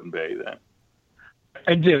up at Put-in-Bay then?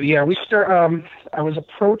 I do. Yeah, we start. I was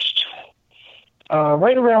approached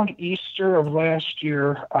right around Easter of last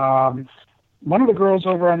year. One of the girls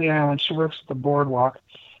over on the island, she works at the boardwalk,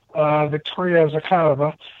 Victoria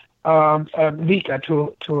Zakharova,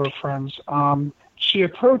 Vika, to her friends. She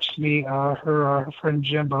approached me. Her friend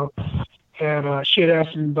Jimbo, and she had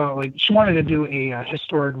asked me about she wanted to do a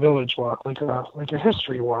historic village walk, like a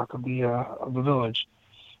history walk of the village.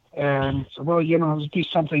 And so, it'd be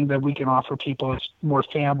something that we can offer people. It's more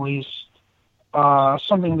families,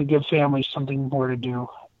 something to give families something more to do.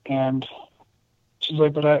 And she's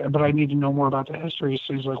like, but I need to know more about the history.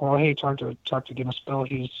 So he's like, well, hey, talk to Guinness Bill.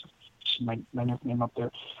 He's my nickname up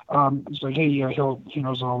there. He's like, hey, yeah, he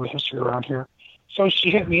knows all the history around here. So she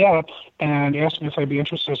hit me up and asked me if I'd be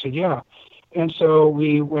interested. I said, yeah. And so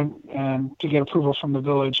we went and to get approval from the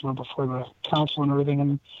village, went before the council and everything.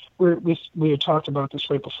 And we had talked about this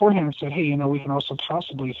right beforehand and said, hey, we can also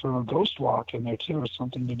possibly throw a ghost walk in there too, or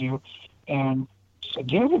something to do. And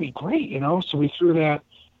said, yeah, that'd be great, So we threw that.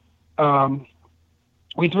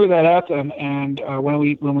 We threw that at them, and when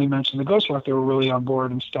we mentioned the ghost walk, they were really on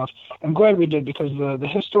board and stuff. I'm glad we did, because the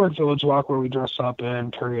historic village walk, where we dress up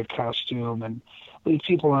in period costume and lead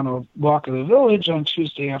people on a walk of the village on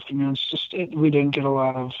Tuesday afternoons, we didn't get a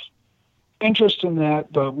lot of interest in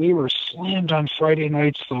that, but we were slammed on Friday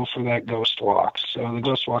nights though for that ghost walk. So the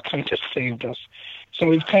ghost walk kind of saved us. So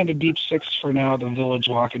we've kind of deep sixed for now the village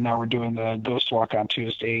walk, and now we're doing the ghost walk on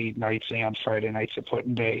Tuesday nights and Friday nights at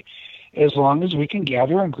Put-in-Bay. As long as we can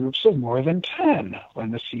gather in groups of more than 10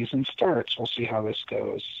 when the season starts. We'll see how this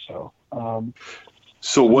goes. So,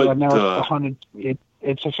 what? Now it's the haunted.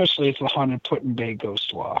 It's officially the Haunted Put-in-Bay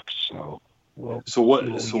Ghost Walk. So,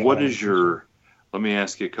 what is your? Let me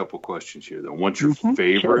ask you a couple questions here. Then, what's your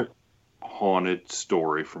favorite haunted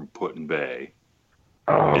story from Put-in-Bay?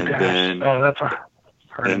 Oh, and gosh. That's a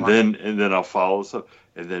hard one. And then I'll follow this up.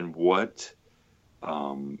 And then what?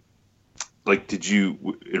 like, did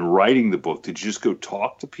you, in writing the book, did you just go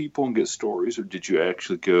talk to people and get stories, or did you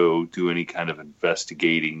actually go do any kind of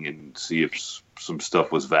investigating and see if some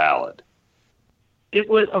stuff was valid? It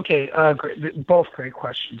was great, both great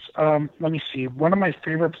questions. Let me see. One of my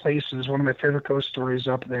favorite places, one of my favorite ghost stories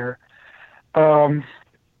up there,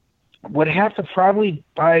 would have to probably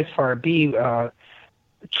by far be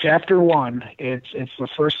chapter 1. It's the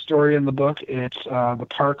first story in the book. It's the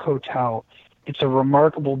Park Hotel. It's a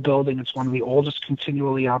remarkable building. It's one of the oldest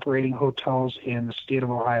continually operating hotels in the state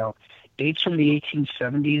of Ohio. Dates from the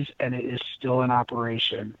 1870s, and it is still in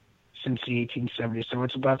operation since the 1870s. So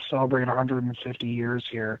it's about to celebrate 150 years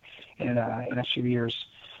here in a few years.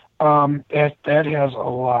 That has a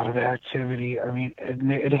lot of activity. I mean,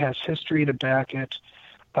 it has history to back it.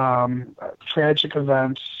 Tragic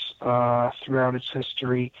events throughout its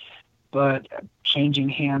history, but changing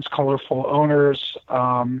hands, colorful owners.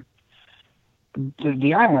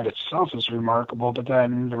 The island itself is remarkable, but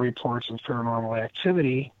then the reports of paranormal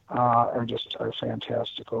activity are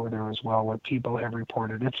fantastic over there as well, what people have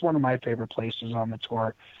reported. It's one of my favorite places on the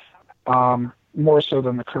tour, more so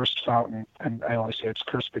than the Cursed Fountain, and I only say it's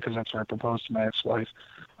cursed because that's where I proposed to my ex-wife.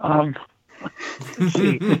 Let's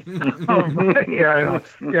see. I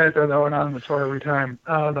throw that one on the tour every time.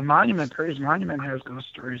 The Monument, Perry's Monument, has ghost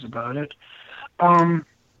stories about it.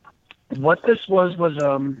 What this was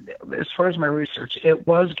as far as my research, it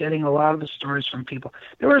was getting a lot of the stories from people.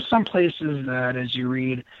 There were some places that, as you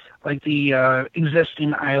read, like the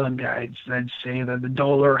existing island guides, that say that the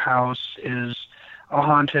Doler House is a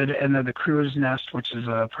haunted, and that the Crow's Nest, which is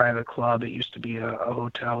a private club, it used to be a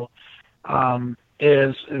hotel,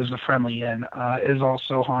 is a friendly inn, is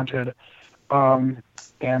also haunted, and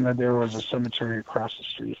that there was a cemetery across the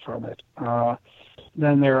street from it.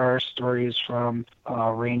 Then there are stories from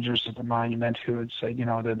rangers at the monument who had said,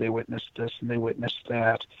 that they witnessed this and they witnessed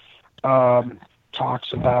that.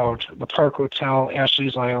 Talks about the Park Hotel,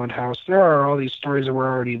 Ashley's Island House. There are all these stories that were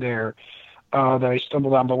already there that I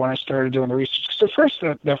stumbled on. But when I started doing the research, because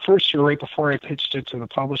the first year, right before I pitched it to the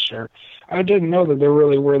publisher, I didn't know that there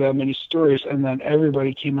really were that many stories. And then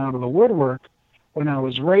everybody came out of the woodwork when I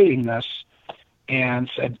was writing this and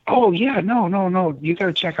said, oh, yeah, no, you got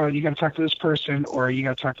to check out, you got to talk to this person, or you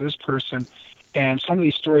got to talk to this person. And some of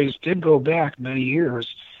these stories did go back many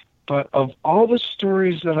years. But of all the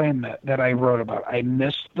stories that I wrote about, I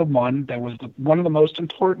missed the one that was one of the most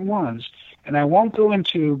important ones. And I won't go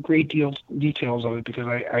into great details of it because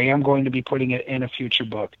I am going to be putting it in a future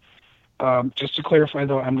book. Just to clarify,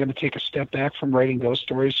 though, I'm going to take a step back from writing ghost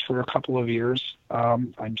stories for a couple of years.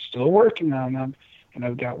 I'm still working on them, and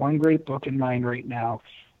I've got one great book in mind right now.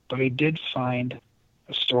 But I did find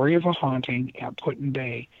a story of a haunting at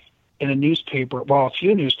Put-in-Bay in a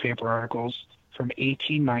few newspaper articles from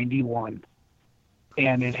 1891.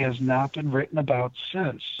 And it has not been written about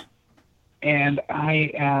since. And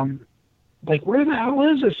I am like, where the hell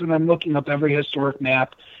is this? And I'm looking up every historic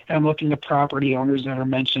map, and I'm looking at property owners that are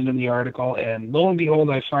mentioned in the article, and lo and behold,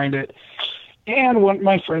 I find it. And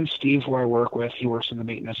my friend Steve, who I work with, he works in the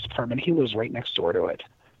maintenance department. He lives right next door to it.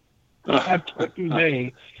 At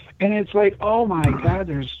Put-in-Bay. And it's like, oh my God,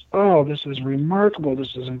 this is remarkable.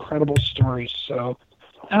 This is incredible story. So,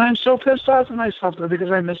 and I'm so pissed off at myself though,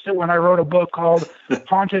 because I missed it when I wrote a book called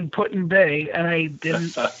Haunted Put-in-Bay, and I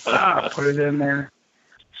didn't put it in there.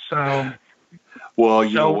 So, well,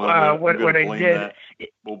 you know what I did.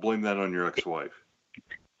 We'll blame that on your ex-wife.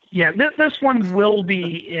 Yeah, this one will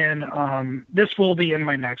be in. This will be in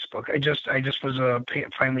my next book. I just was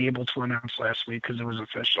finally able to announce last week because it was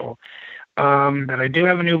official that I do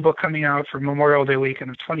have a new book coming out for Memorial Day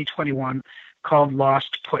weekend of 2021 called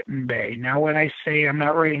Lost Put-in-Bay. Now, when I say I'm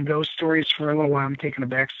not writing ghost stories for a little while, I'm taking a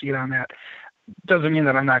back seat on that. Doesn't mean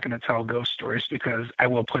that I'm not going to tell ghost stories, because I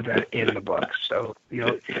will put that in the book. So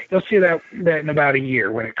you'll see that in about a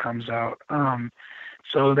year when it comes out.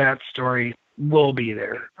 So that story will be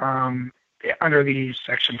there under the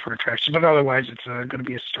section for attraction, but otherwise it's going to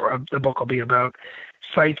be a story. The book will be about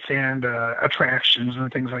sites and attractions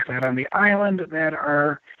and things like that on the island that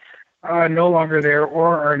are no longer there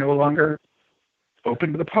or are no longer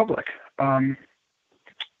open to the public.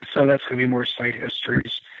 So that's going to be more site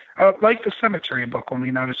histories, like the cemetery book,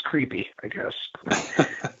 only not as creepy, I guess.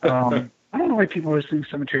 I don't know why people always think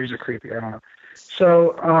cemeteries are creepy. I don't know.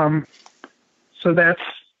 So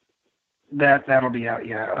that'll be out,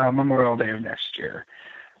 Memorial Day of next year.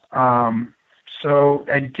 So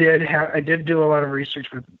I did do a lot of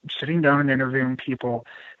research with sitting down and interviewing people,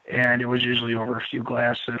 and it was usually over a few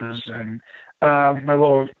glasses. And my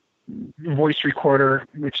little voice recorder,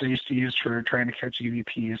 which they used to use for trying to catch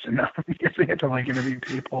EVPs, and if they had to like interview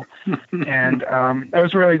people. And I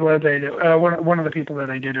was really glad they did. One of the people that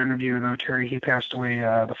I did interview, though, Terry, he passed away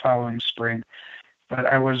the following spring. But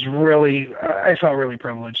I felt really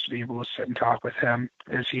privileged to be able to sit and talk with him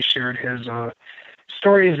as he shared his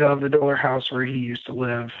stories of the Doler House where he used to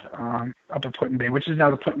live up in Put-in-Bay, which is now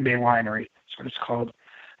the Put-in-Bay Winery. That's what it's called.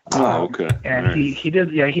 Oh, okay. And right. he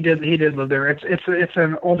did live there. It's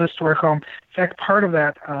an old historic home. In fact, part of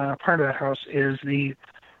that house is the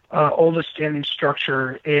oldest standing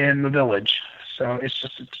structure in the village. So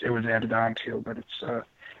it was added on to, but it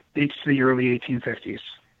dates to the early 1850s.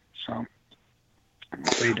 So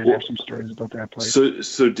you did have some stories about that place.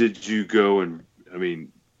 So did you go and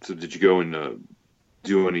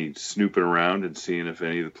do any snooping around and seeing if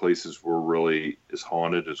any of the places were really as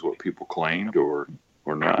haunted as what people claimed, or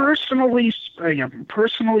not? Personally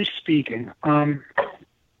speaking, I'm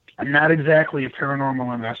not exactly a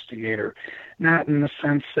paranormal investigator. Not in the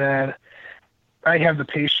sense that I have the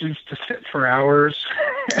patience to sit for hours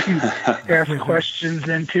and ask questions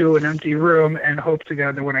into an empty room and hope to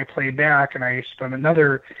God that when I play back and I spend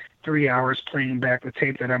another 3 hours playing back the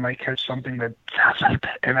tape that I might catch something that sounds like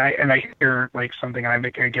that, and I hear like something and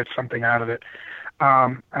I get something out of it.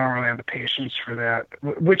 I don't really have the patience for that,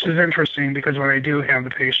 which is interesting because what I do have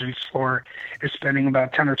the patience for is spending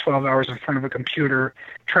about 10 or 12 hours in front of a computer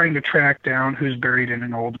trying to track down who's buried in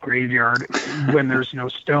an old graveyard when there's no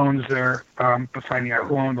stones there, but finding out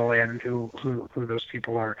who owned the land and who those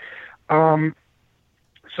people are. So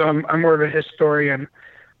I'm more of a historian.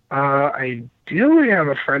 I do have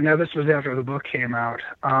a friend. Now, this was after the book came out,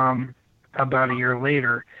 about a year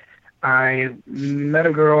later. I met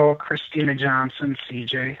a girl, Christina Johnson,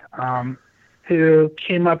 CJ, who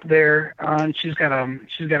came up there, and she's got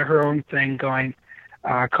her own thing going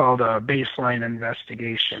called Baseline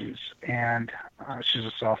Investigations, and she's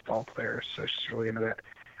a softball player, so she's really into that.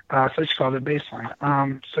 So she called it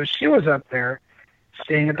Baseline. So she was up there,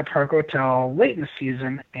 staying at the Park Hotel late in the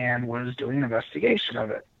season, and was doing an investigation of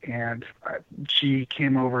it. And she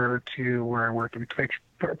came over to where I work and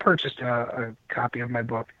purchased a copy of my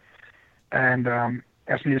book. And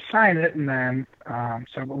asked me to sign it, and then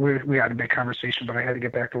so we had a big conversation, but I had to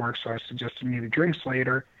get back to work, so I suggested maybe drinks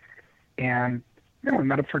later. And we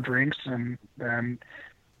met up for drinks, and then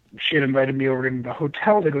she had invited me over to the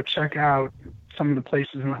hotel to go check out some of the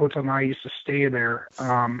places in the hotel. Now I used to stay there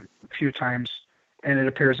a few times, and it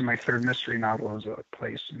appears in my third mystery novel as a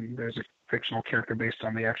place, and there's a fictional character based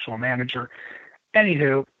on the actual manager.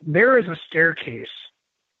 Anywho, there is a staircase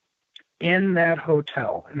in that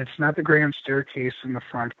hotel, and it's not the grand staircase in the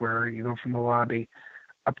front where you go from the lobby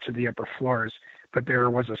up to the upper floors, but there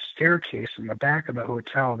was a staircase in the back of the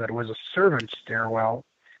hotel that was a servant's stairwell,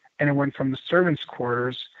 and it went from the servants'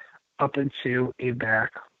 quarters up into a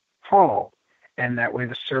back hall, and that way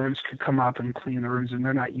the servants could come up and clean the rooms, and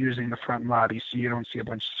they're not using the front lobby, so you don't see a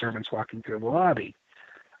bunch of servants walking through the lobby.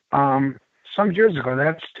 Some years ago,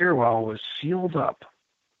 that stairwell was sealed up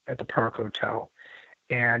at the Park Hotel,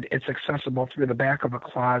 and it's accessible through the back of a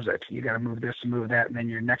closet. You got to move this and move that, and then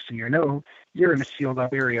next thing you know, you're in a sealed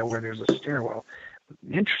up area where there's a stairwell.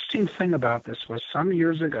 The interesting thing about this was some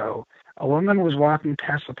years ago, a woman was walking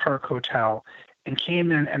past the Park Hotel and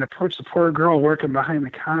came in and approached the poor girl working behind the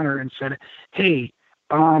counter and said, "Hey,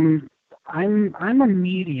 I'm a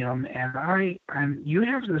medium, and you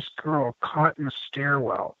have this girl caught in the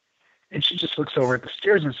stairwell." And she just looks over at the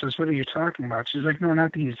stairs and says, "What are you talking about?" She's like, "No,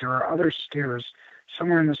 not these. There are other stairs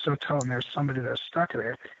somewhere in this hotel, and there's somebody that's stuck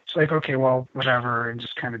there." She's like, "Okay, well, whatever," and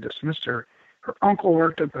just kind of dismissed her. Her uncle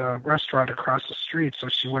worked at the restaurant across the street, so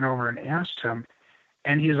she went over and asked him.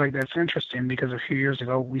 And he's like, "That's interesting because a few years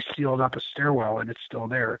ago we sealed up a stairwell and it's still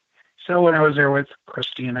there." So when I was there with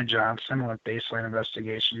Christina Johnson with Baseline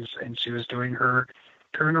Investigations, and she was doing her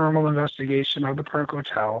paranormal investigation of the Park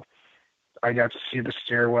Hotel, I got to see the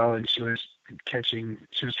stairwell, and she was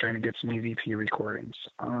trying to get some EVP recordings.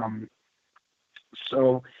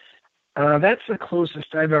 So that's the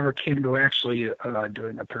closest I've ever came to actually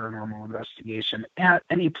doing a paranormal investigation at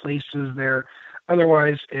any places there.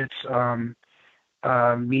 Otherwise, it's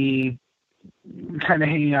me kind of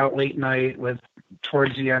hanging out late night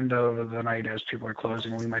towards the end of the night as people are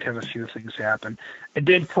closing. We might have a few things happen. I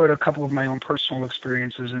did put a couple of my own personal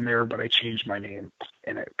experiences in there, but I changed my name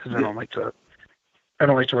in it because I don't like to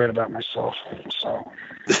write about myself. So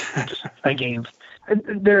I gave.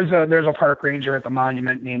 There's a park ranger at the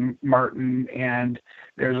monument named Martin, and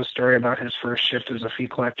there's a story about his first shift as a fee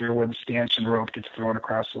collector when the stanchion rope gets thrown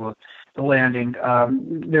across the landing.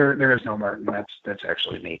 There is no Martin. That's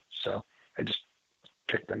actually me. So I just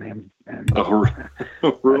picked the name. And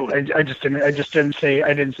Really? I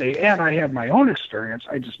didn't say, and I have my own experience.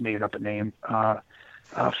 I just made up a name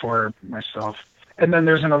for myself. And then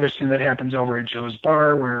there's another scene that happens over at Joe's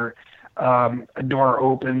Bar where a door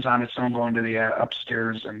opens on its own going to the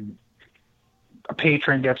upstairs, and a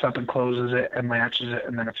patron gets up and closes it and latches it,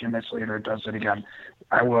 and then a few minutes later it does it again.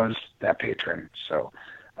 I was that patron. So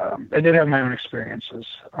I did have my own experiences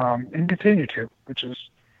and continue to, which is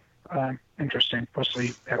interesting,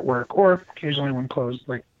 mostly at work or occasionally when closed,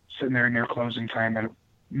 like sitting there near closing time at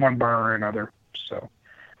one bar or another. So,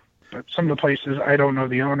 but some of the places, I don't know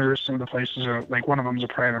the owners. Some of the places are, like, one of them's a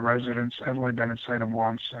private residence. I've only been inside them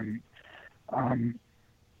once. And,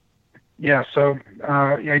 so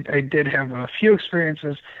I did have a few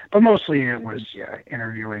experiences, but mostly it was,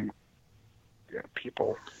 interviewing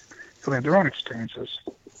people who had their own experiences.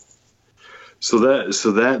 So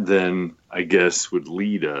that then, I guess, would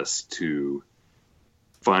lead us to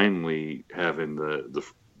finally having the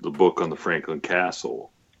book on the Franklin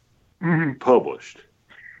Castle published.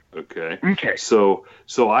 Okay. So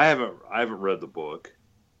I haven't read the book.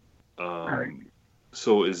 Right.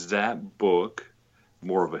 So is that book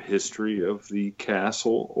more of a history of the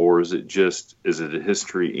castle, or is it a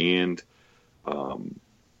history and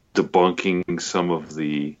debunking some of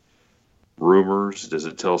the rumors? Does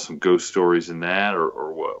it tell some ghost stories in that,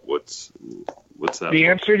 or what? What's that? The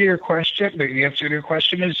answer to your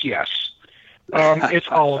question is yes. It's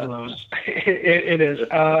all of those. It is.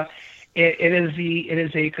 It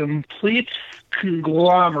is a complete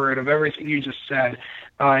conglomerate of everything you just said.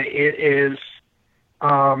 It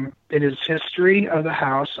is history of the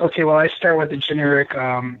house. Okay, well, I start with the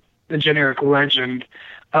generic legend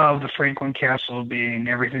of the Franklin Castle being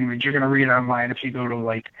everything that you're going to read online. If you go to,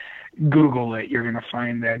 like, Google it, you're going to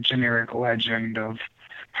find that generic legend of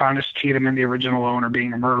Hannes Tiedemann, the original owner,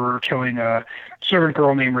 being a murderer, killing a servant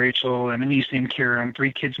girl named Rachel and a niece named Karen,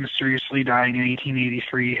 3 kids mysteriously dying in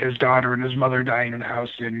 1883, his daughter and his mother dying in the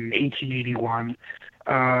house in 1881,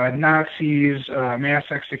 Nazis, mass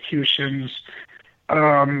executions.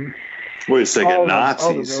 Wait a second,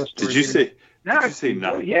 Nazis? Did you say Nazis?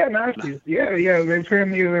 Yeah, Nazis. Yeah.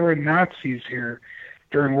 Apparently there were Nazis here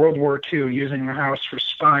during World War II using the house for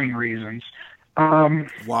spying reasons.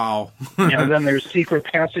 Wow. Then there's secret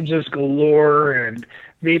passages galore and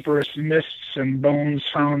vaporous mists and bones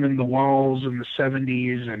found in the walls in the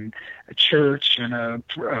 70s, and a church and a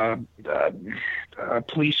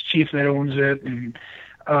police chief that owns it, and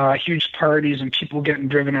huge parties and people getting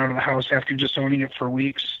driven out of the house after just owning it for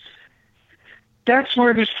weeks. That's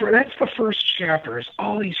the first chapter, is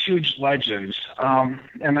all these huge legends.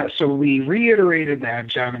 So we reiterated that,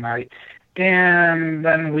 John and I. And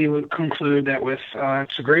then we would conclude that with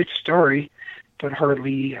it's a great story, but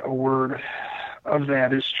hardly a word of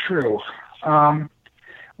that is true.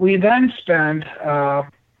 We then spend the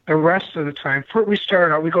rest of the time,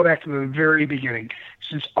 we go back to the very beginning,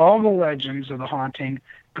 since all the legends of the haunting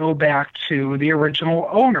go back to the original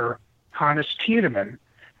owner, Hannes Tiedemann,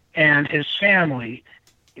 and his family.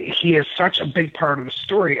 He is such a big part of the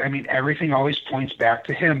story. I mean, everything always points back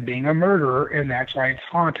to him being a murderer, and that's why it's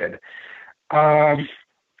haunted.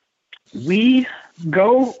 We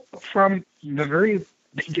go from the very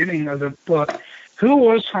beginning of the book. Who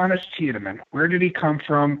was Hannes Tiedemann? Where did he come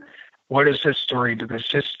from? What is his story? Because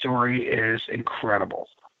his story is incredible.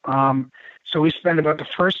 So we spend about the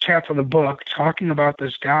first half of the book talking about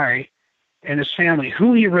this guy and his family,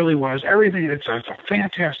 who he really was, everything. It's a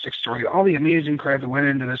fantastic story. All the amazing crap that went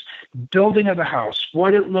into this building of the house,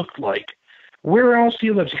 what it looked like, where else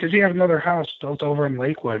he lives, because he had another house built over in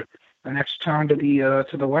Lakewood, the next town to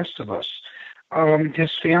the west of us.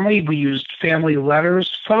 His family, we used family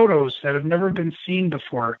letters, photos that have never been seen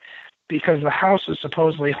before, because the house is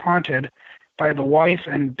supposedly haunted by the wife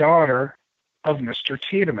and daughter of Mr.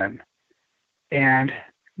 Tiedemann. And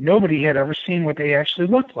nobody had ever seen what they actually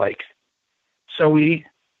looked like. So we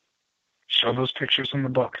show those pictures in the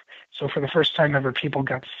book. So for the first time ever, people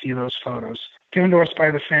got to see those photos, given to us by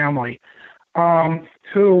the family,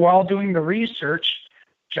 who, while doing the research,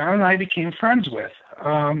 John and I became friends with.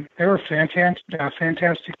 They were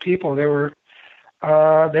fantastic people. They were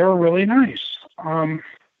really nice.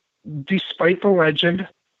 Despite the legend,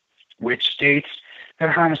 which states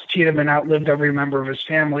that Hannes Tiedemann outlived every member of his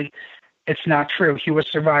family, it's not true. He was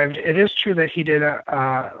survived. It is true that he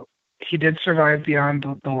did survive beyond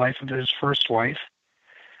the life of his first wife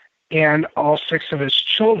and all 6 of his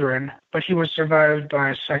children, but he was survived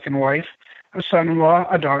by a second wife, a son-in-law,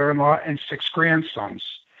 a daughter-in-law, and 6 grandsons.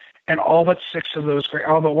 And all but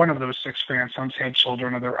one of those 6 grandsons had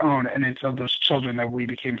children of their own, and it's of those children that we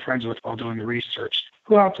became friends with while doing the research,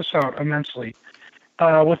 who helped us out immensely.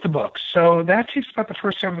 with the books. So that takes about the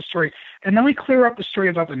first half of the story. And then we clear up the story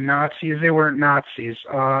about the Nazis. They weren't Nazis.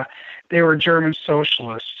 They were German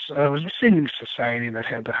socialists. It was a singing society that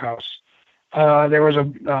had the house. There was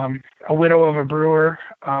a widow of a brewer.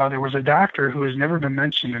 There was a doctor who has never been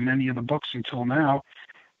mentioned in any of the books until now.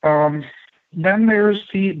 Then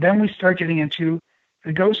we start getting into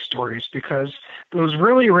the ghost stories, because those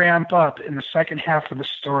really ramp up in the second half of the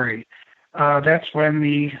story. That's when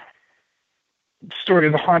the story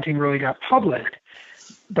of the haunting really got public.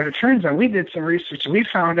 But it turns out, we did some research, and we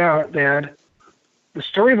found out that the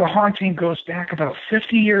story of the haunting goes back about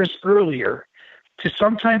 50 years earlier, to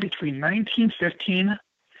sometime between 1915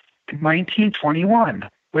 and 1921,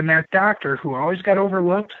 when that doctor who always got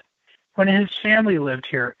overlooked, when his family lived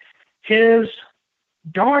here, his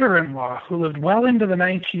daughter-in-law, who lived well into the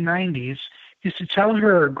 1990s, used to tell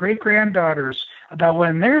her great-granddaughters about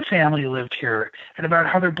when their family lived here, and about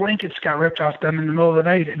how their blankets got ripped off them in the middle of the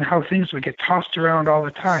night, and how things would get tossed around all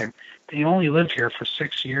the time. They only lived here for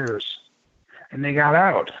 6 years, and they got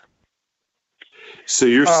out. So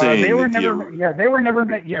you're saying they were never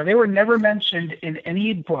mentioned in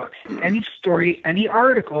any book, any story, any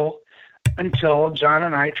article, until John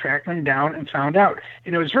and I tracked them down and found out.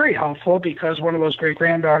 And it was very helpful, because one of those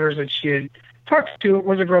great-granddaughters that she had talked to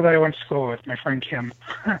was a girl that I went to school with, my friend Kim.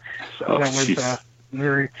 So that was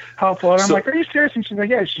very helpful. And I'm like, are you serious? And she's like,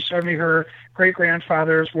 yeah. She showed me her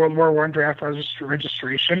great-grandfather's World War I draft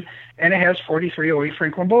registration, and it has 4308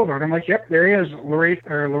 Franklin Boulevard. I'm like, yep, there he is, Leroy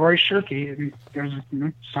Shirky. And there's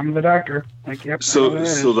son of the doctor. Like, yep. So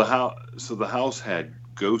the house had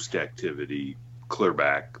ghost activity clear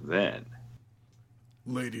back then.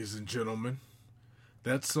 Ladies and gentlemen,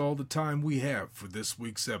 that's all the time we have for this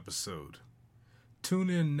week's episode. Tune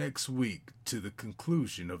in next week to the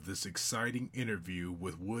conclusion of this exciting interview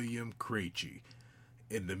with William Krejci.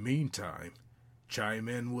 In the meantime, chime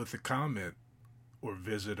in with a comment or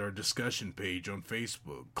visit our discussion page on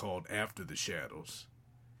Facebook called After the Shadows.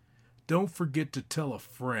 Don't forget to tell a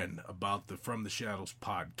friend about the From the Shadows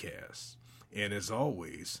podcast. And as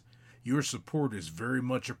always, your support is very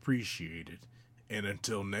much appreciated. And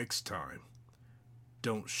until next time,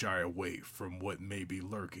 don't shy away from what may be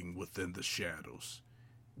lurking within the shadows.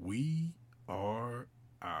 We are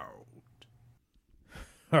out.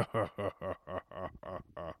 God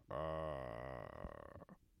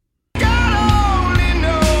only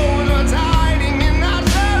knows what's hiding in our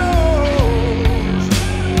shadows.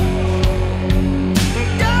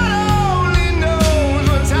 God only knows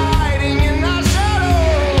what's hiding in our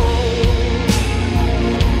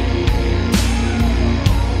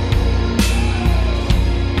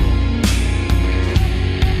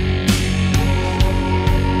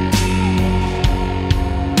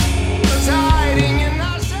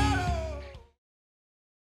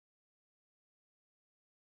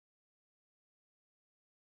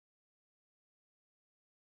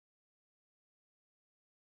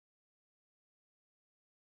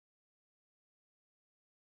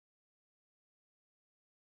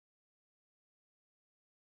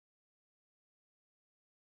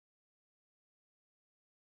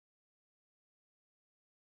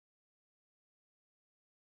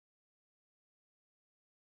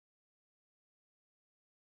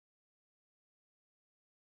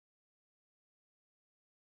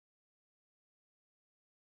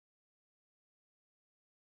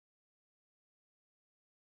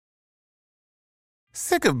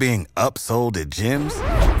Sick of being upsold at gyms?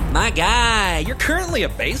 My guy, you're currently a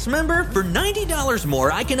base member? For $90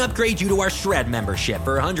 more, I can upgrade you to our Shred membership.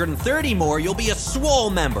 For $130 more, you'll be a Swole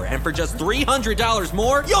member. And for just $300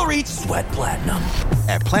 more, you'll reach Sweat Platinum.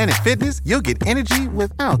 At Planet Fitness, you'll get energy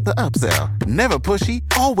without the upsell. Never pushy,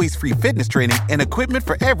 always free fitness training and equipment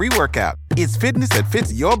for every workout. It's fitness that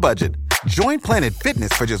fits your budget. Join Planet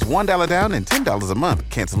Fitness for just $1 down and $10 a month.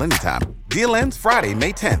 Cancel anytime. Deal ends Friday,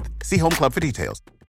 May 10th. See Home Club for details.